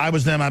 If I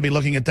was them, I'd be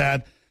looking at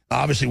that.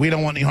 Obviously, we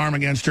don't want any harm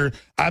against her.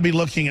 I'd be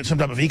looking at some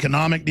type of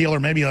economic deal or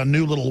maybe a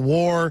new little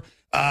war.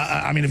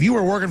 I mean, if you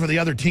were working for the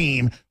other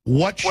team,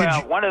 what should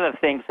Well, one of the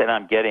things that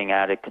I'm getting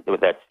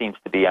that seems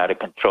to be out of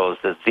control is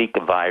the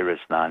Zika virus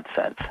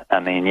nonsense. I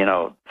mean, you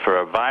know, for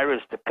a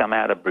virus to come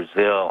out of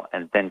Brazil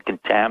and then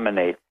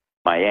contaminate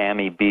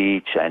Miami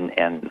Beach and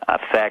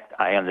affect,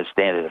 I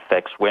understand it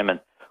affects women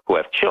who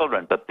have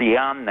children, but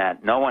beyond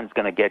that, no one's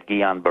going to get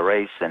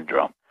Guillain-Barré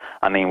syndrome.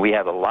 I mean, we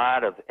have a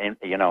lot of,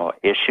 you know,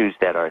 issues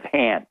that are at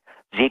hand.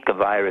 Zika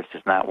virus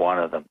is not one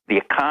of them. The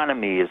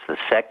economy is the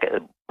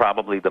second,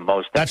 probably the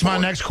most. That's my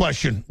next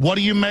question. What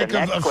do you make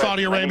of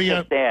Saudi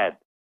Arabia?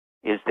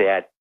 Is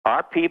that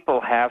our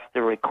people have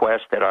to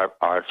request that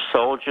our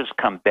soldiers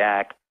come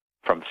back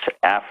from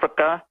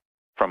Africa,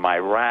 from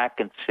Iraq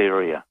and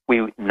Syria.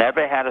 We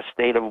never had a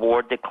state of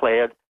war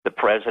declared. The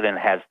president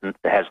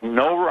has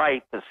no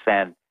right to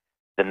send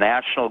the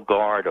National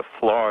Guard of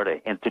Florida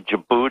into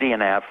Djibouti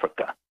and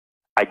Africa.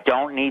 I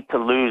don't need to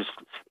lose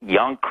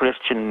young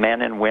Christian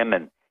men and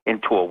women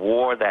into a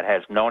war that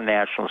has no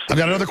national security. I've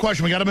got another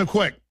question. We got to move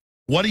quick.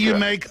 What do you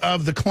make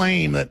of the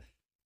claim that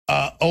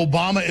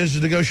Obama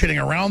is negotiating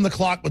around the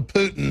clock with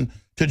Putin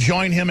to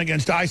join him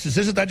against ISIS?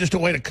 Isn't that just a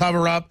way to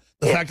cover up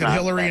the fact that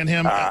Hillary and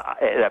him...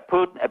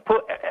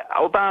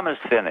 Obama's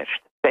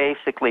finished.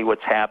 Basically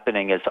what's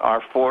happening is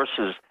our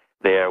forces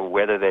there,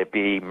 whether they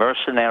be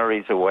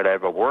mercenaries or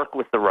whatever, work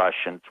with the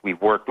Russians.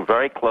 We've worked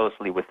very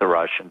closely with the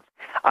Russians.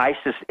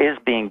 ISIS is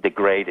being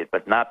degraded,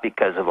 but not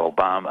because of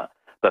Obama,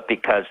 but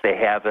because they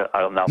have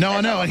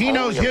No, and he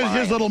knows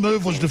his little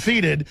move was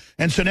defeated,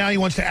 and so now he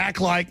wants to act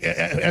like,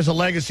 as a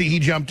legacy, he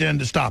jumped in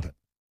to stop it.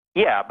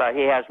 Yeah, but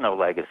he has no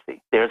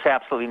legacy. There's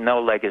absolutely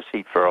no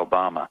legacy for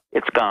Obama.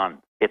 It's gone.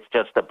 It's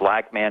just a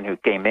black man who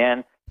came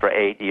in for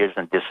 8 years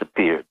and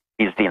disappeared.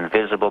 He's the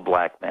invisible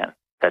black man.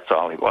 That's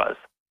all he was.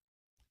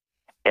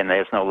 And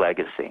there's no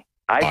legacy.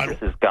 ISIS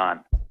is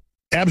gone.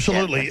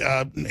 Absolutely.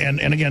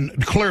 And again,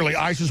 clearly,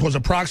 ISIS was a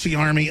proxy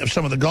army of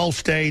some of the Gulf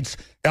states,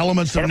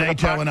 elements of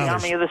NATO and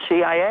others. Army of the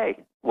CIA.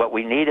 What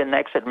we need in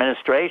next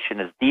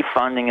administration is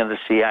defunding of the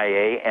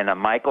CIA and a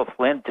Michael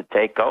Flynn to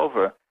take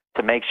over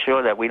to make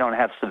sure that we don't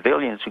have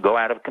civilians who go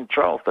out of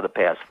control for the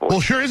past 4 years.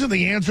 Well, sure isn't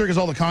the answer, because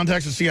all the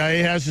contacts the CIA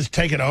has, just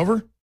take it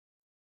over?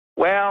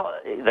 Well,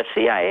 the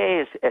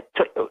CIA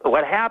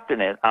what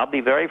happened is, I'll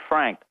be very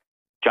frank,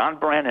 John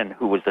Brennan,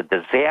 who was a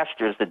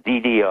disaster as the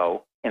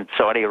DDO in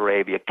Saudi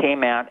Arabia,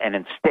 came out and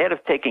instead of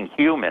taking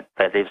human,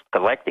 that is,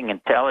 collecting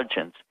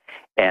intelligence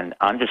and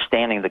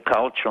understanding the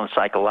cultural and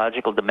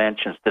psychological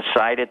dimensions,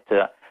 decided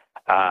to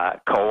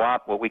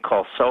co-opt what we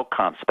call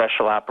SOCOM,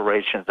 Special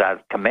Operations Out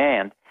of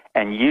Command,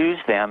 and use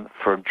them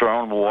for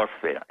drone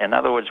warfare. In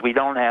other words, we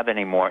don't have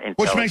any more intelligence.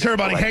 Which makes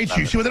everybody hate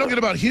you. See, what they don't get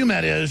about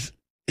HUMET is,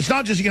 it's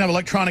not just you can have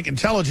electronic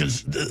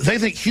intelligence. They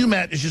think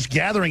HUMET is just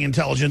gathering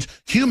intelligence.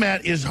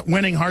 HUMET is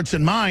winning hearts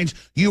and minds.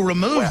 You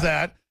remove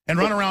that and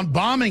run around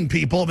bombing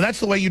people. That's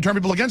the way you turn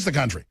people against the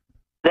country.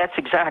 That's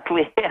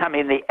exactly it. I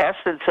mean, the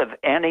essence of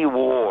any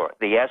war,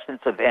 the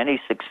essence of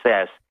any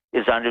success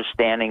is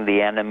understanding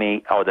the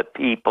enemy or the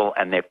people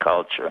and their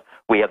culture.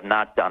 We have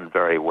not done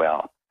very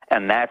well.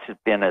 And that's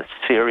been a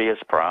serious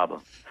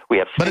problem.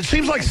 But it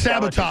seems like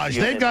sabotage.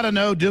 They've got to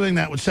know doing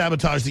that would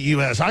sabotage the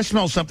U.S. I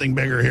smell something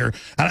bigger here.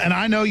 And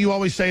I know you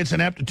always say it's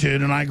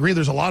ineptitude, and I agree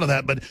there's a lot of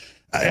that. But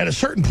at a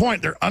certain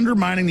point, they're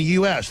undermining the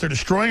U.S. They're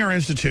destroying our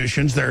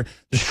institutions. They're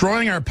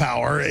destroying our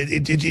power.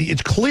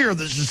 It's clear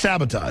this is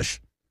sabotage.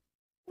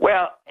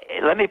 Well,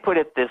 let me put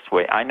it this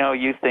way. I know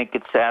you think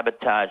it's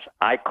sabotage.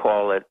 I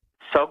call it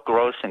so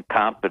gross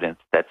incompetence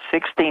that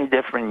 16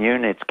 different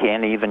units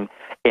can't even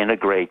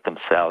integrate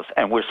themselves.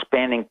 And we're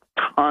spending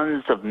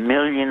tons of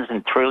millions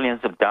and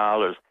trillions of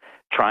dollars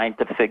trying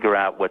to figure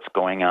out what's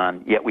going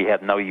on, yet we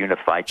have no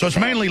unified. So it's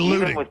mainly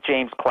looting. Even with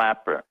James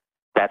Clapper,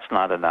 that's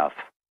not enough.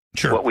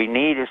 Sure. What we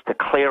need is to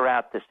clear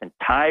out this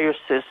entire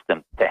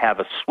system, to have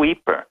a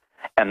sweeper.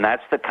 And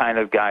that's the kind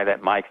of guy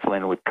that Mike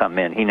Flynn would come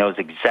in. He knows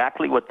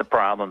exactly what the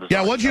problem is.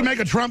 Yeah, what'd you make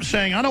of Trump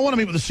saying, I don't want to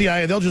meet with the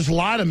CIA, they'll just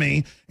lie to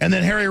me. And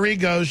then Harry Reid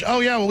goes, oh,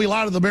 yeah, well, we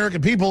lie to the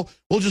American people.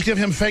 We'll just give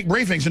him fake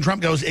briefings. And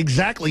Trump goes,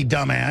 exactly,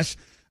 dumbass.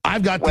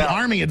 I've got the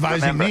Army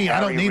advising me.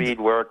 I don't need... Harry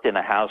Reid worked in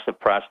a house of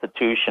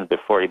prostitution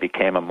before he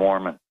became a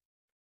Mormon.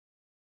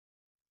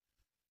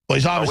 Well,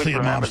 he's obviously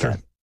a monster.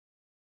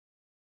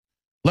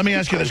 Let me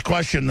ask you this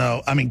question,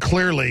 though. I mean,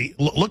 clearly,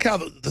 look how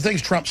the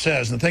things Trump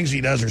says and the things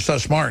he does are so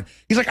smart.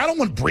 He's like, I don't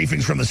want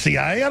briefings from the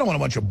CIA. I don't want a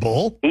bunch of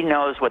bull. He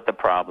knows what the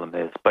problem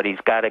is, but he's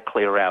got to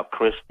clear out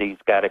Christie. He's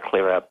got to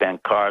clear out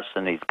Ben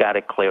Carson. He's got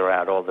to clear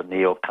out all the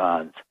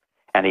neocons.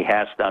 And he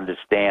has to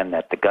understand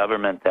that the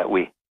government that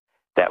we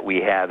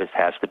have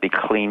has to be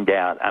cleaned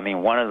out. I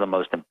mean, one of the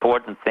most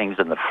important things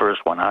in the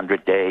first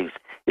 100 days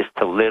is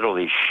to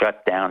literally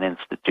shut down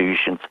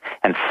institutions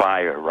and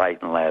fire right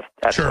and left.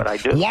 That's sure. what I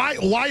do.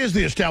 Why is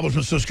the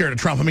establishment so scared of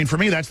Trump? I mean, for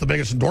me, that's the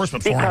biggest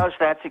endorsement for him. Because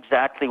that's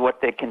exactly what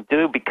they can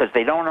do, because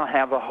they don't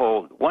have a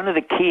hold. One of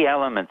the key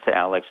elements,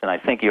 Alex, and I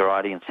think your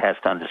audience has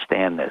to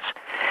understand this,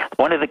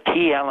 one of the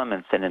key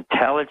elements in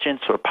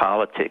intelligence or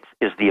politics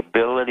is the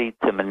ability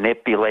to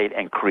manipulate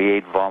and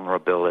create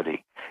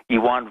vulnerability.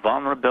 You want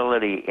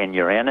vulnerability in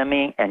your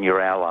enemy and your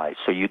allies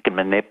so you can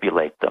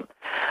manipulate them.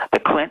 The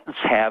Clintons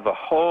have a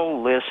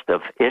whole list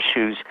of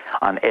issues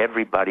on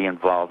everybody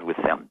involved with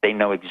them. They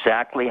know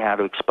exactly how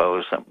to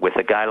expose them. With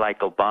a guy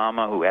like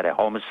Obama, who had a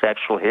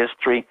homosexual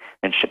history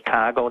in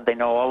Chicago, they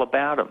know all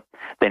about him.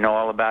 They know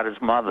all about his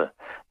mother.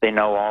 They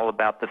know all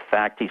about the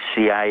fact the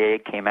CIA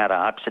came out of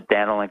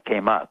Occidental and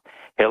came up.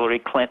 Hillary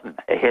Clinton,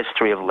 a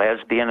history of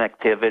lesbian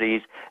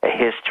activities, a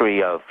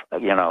history of,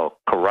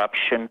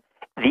 corruption.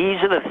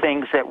 These are the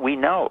things that we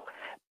know,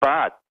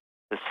 but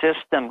the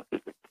system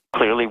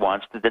clearly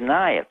wants to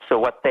deny it. So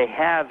what they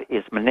have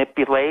is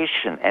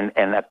manipulation and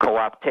a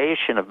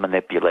co-optation of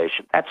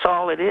manipulation. That's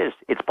all it is.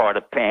 It's part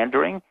of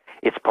pandering.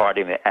 It's part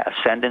of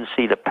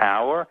ascendancy to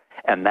power,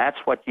 and that's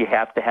what you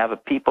have to have,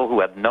 of people who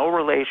have no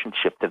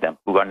relationship to them,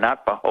 who are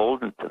not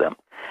beholden to them.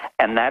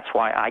 And that's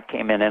why I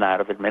came in and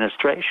out of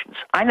administrations.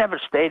 I never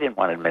stayed in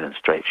one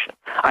administration.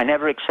 I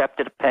never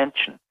accepted a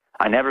pension.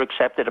 I never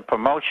accepted a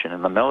promotion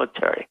in the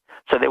military.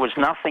 So there was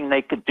nothing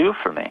they could do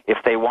for me. If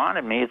they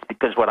wanted me, it's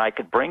because what I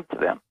could bring to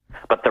them.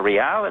 But the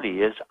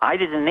reality is I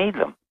didn't need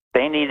them.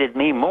 They needed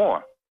me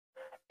more.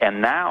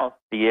 And now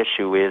the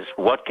issue is,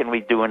 what can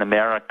we do in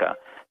America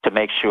to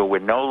make sure we're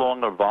no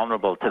longer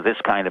vulnerable to this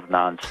kind of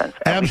nonsense?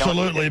 And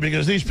absolutely,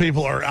 because these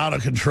people are out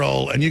of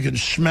control, and you can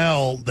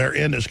smell their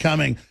end is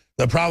coming.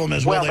 The problem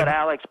is, but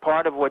Alex,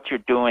 part of what you're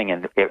doing,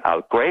 and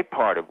a great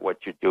part of what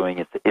you're doing,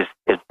 is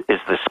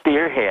the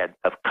spearhead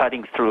of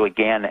cutting through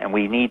again, and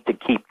we need to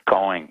keep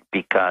going,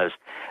 because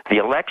the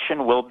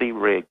election will be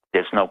rigged.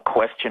 There's no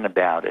question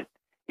about it.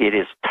 It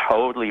is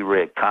totally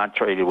rigged,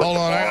 contrary to what Hold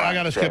on, I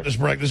got to skip this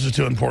break. This is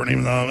too important,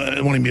 even though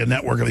it won't even be a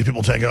network of these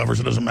people take over,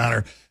 so it doesn't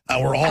matter.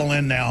 We're all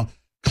in now.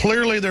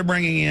 Clearly, they're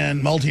bringing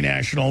in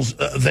multinationals.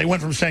 They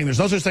went from saying there's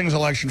no such thing as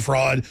election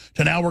fraud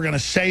to now we're going to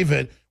save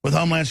it with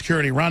Homeland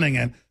Security running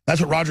it. That's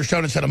what Roger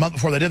Stone said a month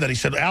before they did that. He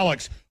said,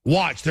 Alex,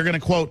 watch. They're going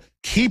to, quote,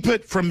 keep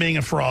it from being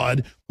a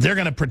fraud. They're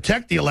going to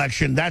protect the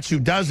election. That's who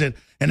does it.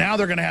 And now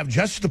they're going to have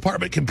Justice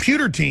Department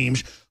computer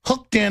teams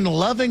hooked in,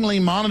 lovingly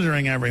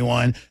monitoring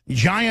everyone,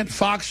 giant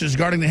foxes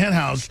guarding the hen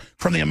house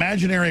from the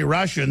imaginary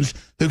Russians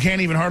who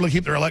can't even hardly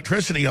keep their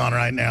electricity on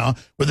right now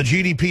with the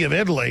GDP of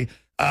Italy.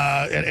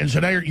 And so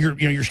now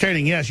you're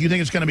stating, yes, you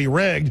think it's going to be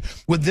rigged.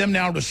 With them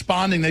now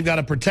responding, they've got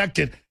to protect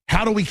it.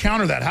 How do we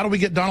counter that? How do we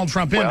get Donald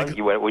Trump in?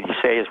 Well, what you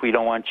say is we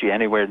don't want you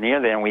anywhere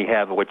near there, and we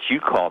have what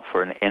you called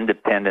for, an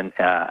independent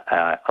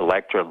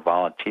electorate of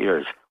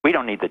volunteers. We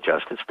don't need the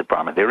Justice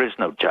Department. There is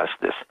no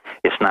justice.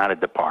 It's not a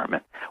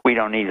department. We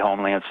don't need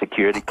Homeland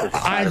Security.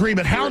 I agree,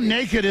 but how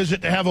naked is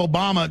it to have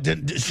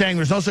Obama saying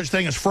there's no such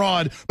thing as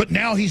fraud, but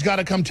now he's got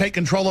to come take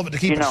control of it to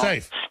keep it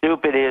safe?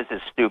 Stupid is as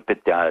stupid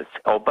does.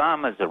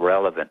 Obama's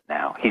irrelevant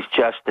now. He's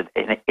just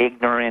an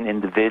ignorant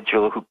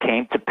individual who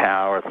came to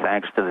power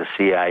thanks to the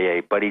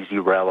CIA, but he's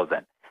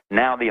irrelevant.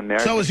 Now the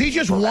American. So is he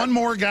just one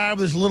more guy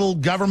with his little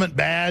government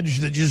badge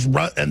that just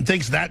and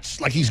thinks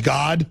that's like he's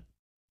God?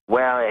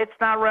 Well, it's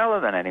not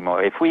relevant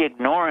anymore. If we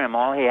ignore him,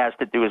 all he has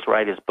to do is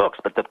write his books.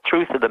 But the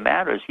truth of the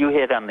matter is, you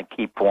hit on the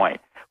key point,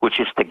 which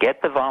is to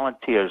get the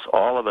volunteers,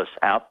 all of us,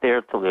 out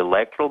there to the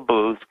electoral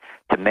booths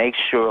to make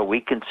sure we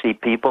can see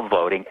people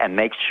voting and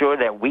make sure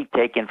that we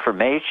take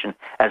information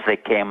as they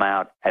came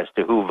out as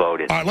to who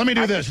voted. All right, let me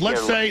do this.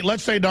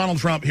 Let's say Donald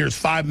Trump here's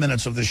 5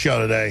 minutes of this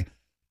show today.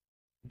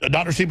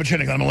 Dr.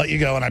 Pieczenik, I'm going to let you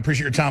go, and I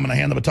appreciate your time, and I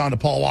hand the baton to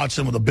Paul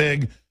Watson with a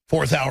big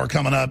fourth hour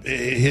coming up.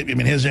 I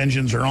mean, his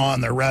engines are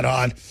on. They're red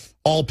hot.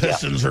 All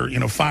pistons are,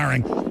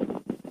 firing.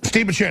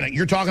 Steve Pieczenik,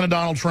 you're talking to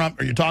Donald Trump,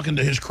 or you're talking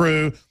to his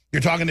crew,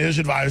 you're talking to his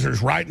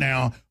advisors right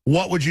now.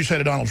 What would you say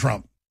to Donald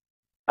Trump?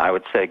 I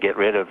would say get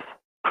rid of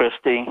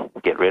Christie,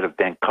 get rid of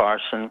Ben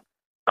Carson,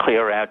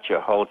 clear out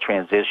your whole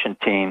transition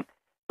team.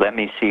 Let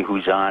me see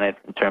who's on it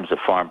in terms of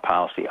foreign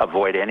policy.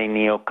 Avoid any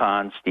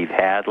neocons, Steve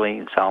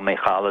Hadley, Zalmay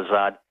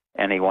Khalilzad,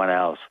 anyone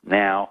else.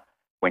 Now,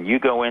 when you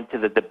go into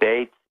the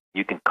debate,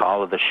 you can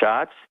call the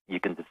shots. You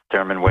can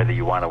determine whether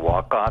you want to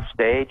walk off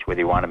stage, whether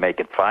you want to make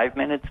it 5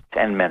 minutes,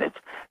 10 minutes.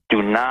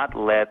 Do not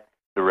let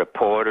the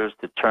reporters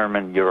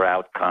determine your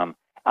outcome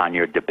on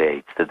your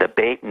debates. The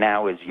debate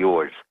now is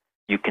yours.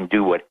 You can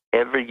do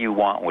whatever you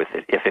want with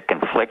it. If it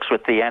conflicts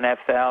with the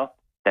NFL,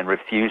 then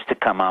refuse to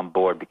come on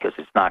board because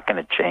it's not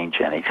going to change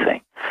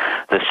anything.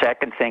 The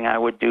second thing I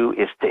would do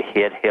is to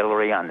hit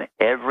Hillary on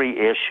every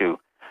issue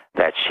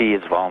that she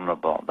is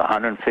vulnerable. The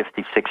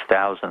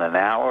 156,000 an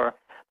hour,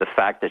 the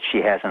fact that she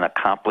hasn't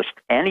accomplished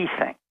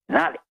anything,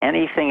 not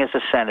anything as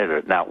a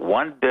senator, not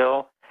one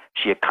bill.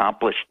 She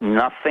accomplished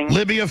nothing.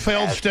 Libya,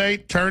 failed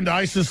state, turned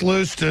ISIS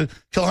loose to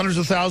kill hundreds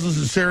of thousands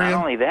in Syria.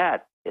 Not only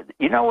that,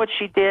 you know what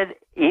she did?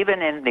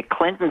 Even in the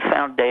Clinton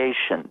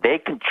Foundation, they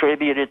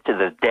contributed to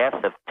the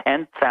death of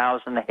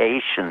 10,000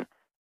 Haitian,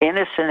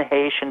 innocent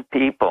Haitian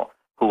people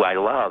who I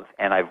love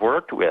and I've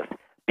worked with,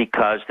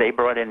 because they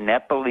brought in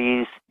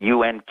Nepalese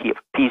UN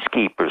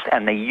peacekeepers,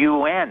 and the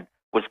UN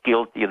was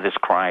guilty of this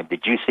crime.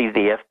 Did you see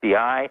the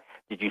FBI?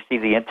 Did you see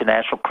the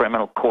International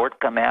Criminal Court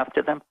come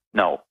after them?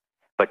 No.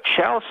 But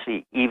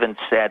Chelsea even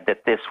said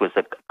that this was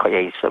a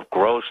case of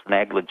gross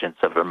negligence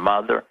of her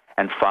mother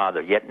and father,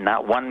 yet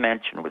not one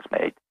mention was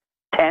made.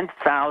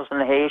 10,000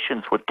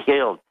 Haitians were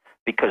killed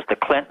because the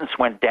Clintons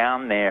went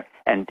down there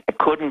and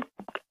couldn't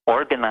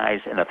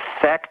organize an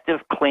effective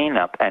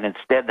cleanup, and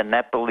instead the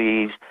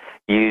Nepalese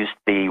used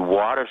the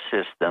water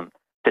system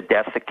to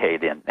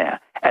defecate in there.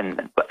 And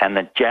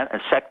the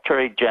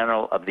Secretary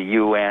General of the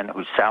UN,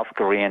 who's South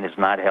Korean, is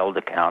not held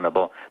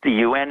accountable. The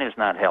UN is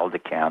not held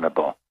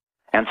accountable.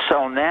 And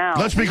so now...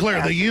 Let's be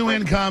clear. The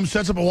UN comes,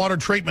 sets up a water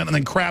treatment, and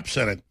then craps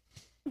in it.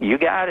 You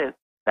got it.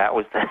 That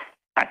was the...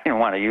 I didn't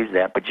want to use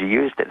that, but you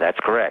used it. That's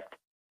correct.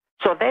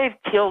 So they've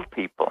killed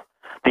people.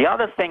 The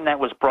other thing that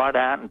was brought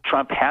out, and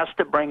Trump has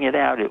to bring it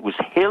out, it was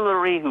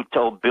Hillary who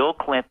told Bill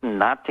Clinton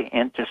not to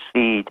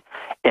intercede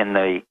in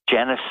the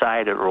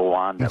genocide at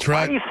Rwanda. That's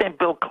right. Why do you think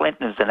Bill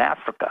Clinton is in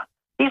Africa?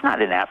 He's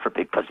not in Africa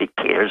because he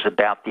cares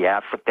about the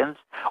Africans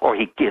or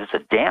he gives a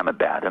damn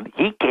about them.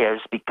 He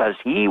cares because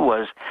he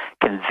was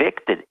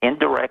convicted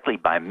indirectly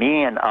by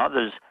me and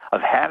others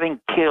of having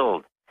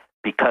killed,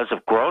 because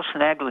of gross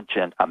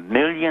negligence, 1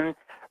 million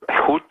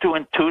Hutu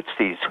and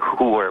Tutsis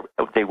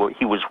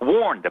he was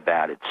warned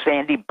about it.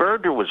 Sandy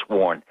Berger was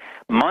warned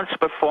months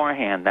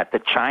beforehand that the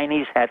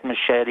Chinese had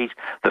machetes.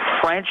 The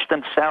French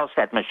themselves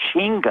had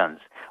machine guns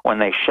when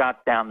they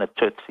shot down the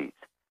Tutsis.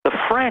 The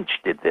French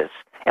did this,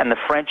 and the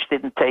French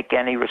didn't take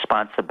any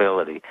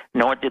responsibility,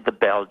 nor did the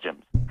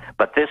Belgians.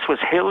 But this was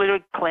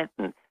Hillary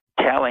Clinton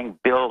telling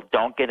Bill,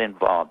 don't get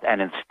involved.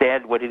 And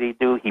instead, what did he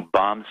do? He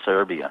bombed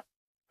Serbia.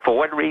 For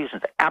what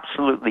reasons?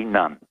 Absolutely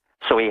none.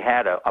 So he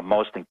had a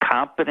most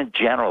incompetent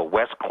general,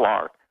 Wes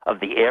Clark,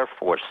 of the Air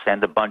Force,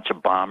 send a bunch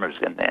of bombers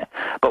in there.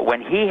 But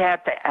when he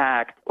had to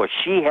act, or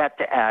she had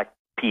to act,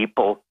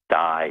 people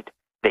died.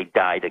 They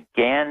died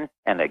again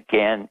and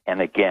again and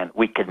again.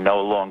 We can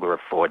no longer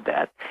afford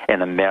that.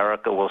 And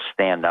America will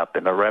stand up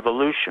in a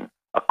revolution,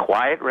 a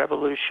quiet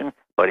revolution,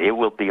 but it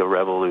will be a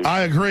revolution.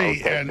 I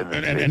agree,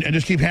 and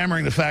just keep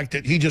hammering the fact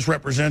that he just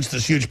represents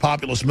this huge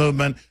populist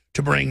movement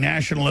to bring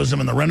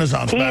nationalism and the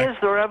Renaissance back. He is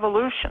the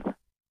revolution.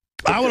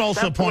 I would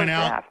also point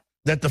out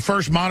that the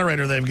first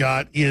moderator they've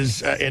got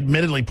is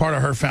admittedly part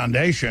of her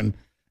foundation,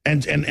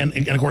 and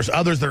of course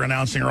others they're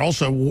announcing are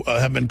also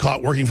have been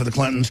caught working for the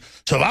Clintons.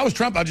 So if I was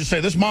Trump, I'd just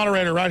say this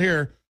moderator right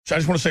here, so I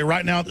just want to say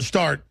right now at the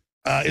start,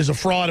 is a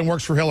fraud and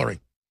works for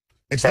Hillary.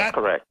 That's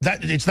correct.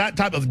 It's that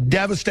type of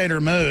devastator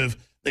move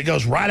that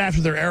goes right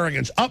after their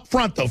arrogance. Up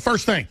front, though,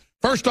 first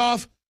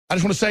off, I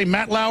just want to say,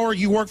 Matt Lauer,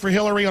 you work for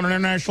Hillary on an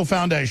international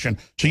foundation,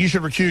 so you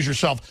should recuse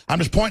yourself. I'm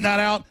just pointing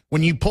that out.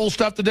 When you pull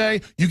stuff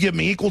today, you give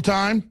me equal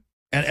time,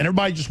 and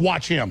everybody just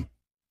watch him.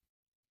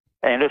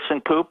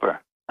 Anderson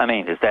Cooper. I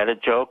mean, is that a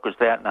joke or is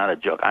that not a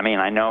joke? I mean,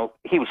 I know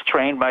he was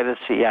trained by the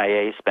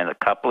CIA, spent a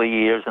couple of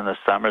years in the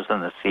summers in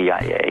the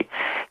CIA.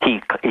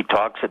 He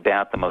talks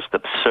about the most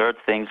absurd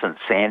things in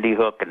Sandy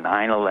Hook and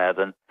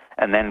 9/11,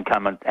 and then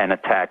come and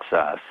attacks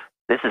us.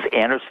 This is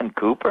Anderson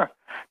Cooper?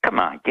 Come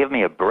on, give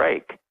me a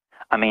break.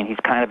 I mean, he's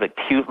kind of a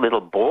cute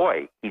little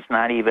boy. He's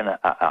not even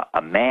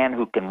a man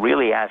who can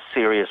really ask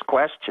serious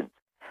questions.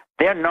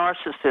 Their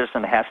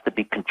narcissism has to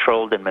be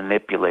controlled and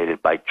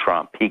manipulated by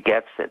Trump. He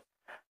gets it.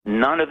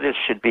 None of this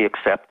should be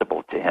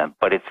acceptable to him,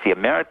 but it's the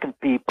American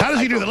people. How does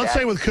he do that? Let's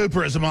say with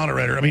Cooper as a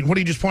moderator. I mean, what do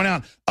you just point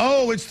out?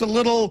 Oh, it's the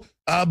little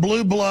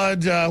blue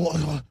blood,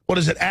 what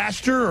is it,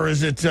 Astor, or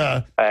is it?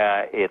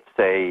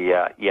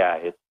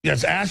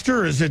 It's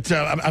Astor, or is it,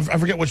 I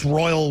forget which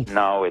royal.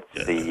 No, it's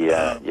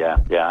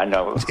I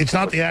know. It's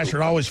not the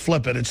Astor, I always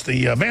flip it. It's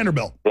the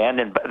Vanderbilt.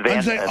 I'm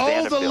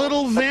saying, the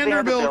little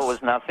Vanderbilt. Vanderbilt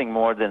was nothing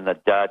more than the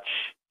Dutch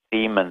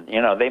seamen.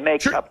 You know, they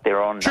make up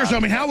their own. Sure, so I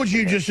mean, how would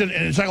you just,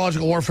 in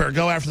psychological warfare,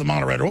 go after the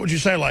moderator? What would you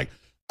say, like,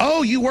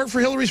 oh, you work for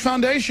Hillary's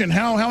foundation.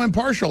 How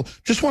impartial.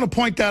 Just want to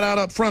point that out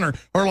up front.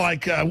 Or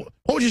like, what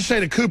would you say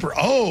to Cooper?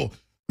 Oh,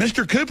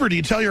 Mr. Cooper, do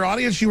you tell your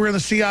audience you were in the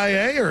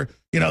CIA or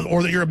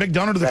that you're a big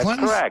donor to the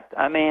Clintons? That's correct.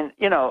 I mean,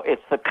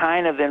 it's the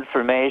kind of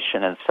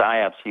information and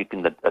psyops you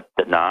can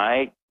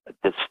deny,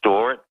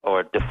 distort,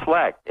 or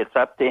deflect. It's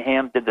up to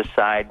him to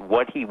decide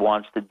what he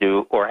wants to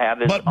do or have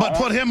his But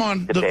put him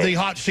on the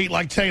hot seat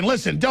like saying,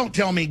 listen, don't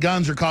tell me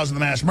guns are causing the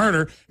mass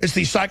murder. It's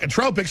these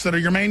psychotropics that are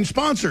your main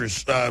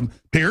sponsors,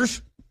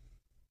 Pierce.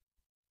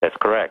 That's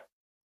correct.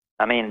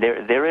 I mean,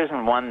 there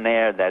isn't one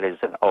there that is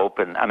an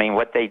open. I mean,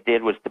 what they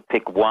did was to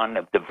pick one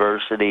of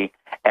diversity,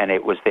 and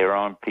it was their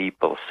own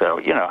people. So,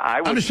 you know,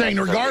 I'm just saying,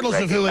 regardless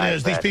of who it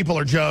is, these people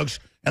are jokes,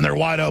 and they're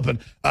wide open.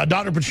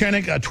 Dr.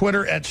 Pieczenik,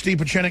 Twitter at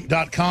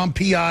stevepieczenik.com,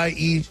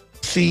 Pieczenik.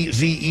 Steve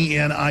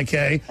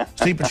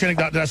Pieczenik.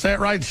 Did I say it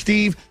right?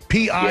 Steve,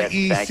 Pieczenik.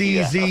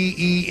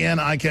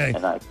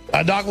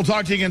 Doc, we'll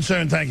talk to you again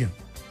soon. Thank you.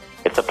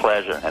 It's a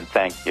pleasure, and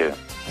thank you.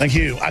 Thank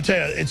you. I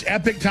tell you, it's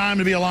epic time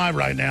to be alive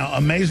right now.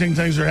 Amazing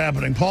things are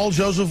happening. Paul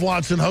Joseph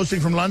Watson, hosting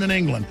from London,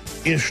 England,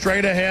 is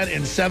straight ahead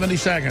in 70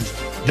 seconds.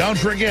 Don't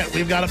forget,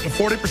 we've got up to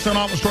 40%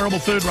 off storable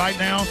food right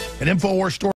now at InfoWars Store.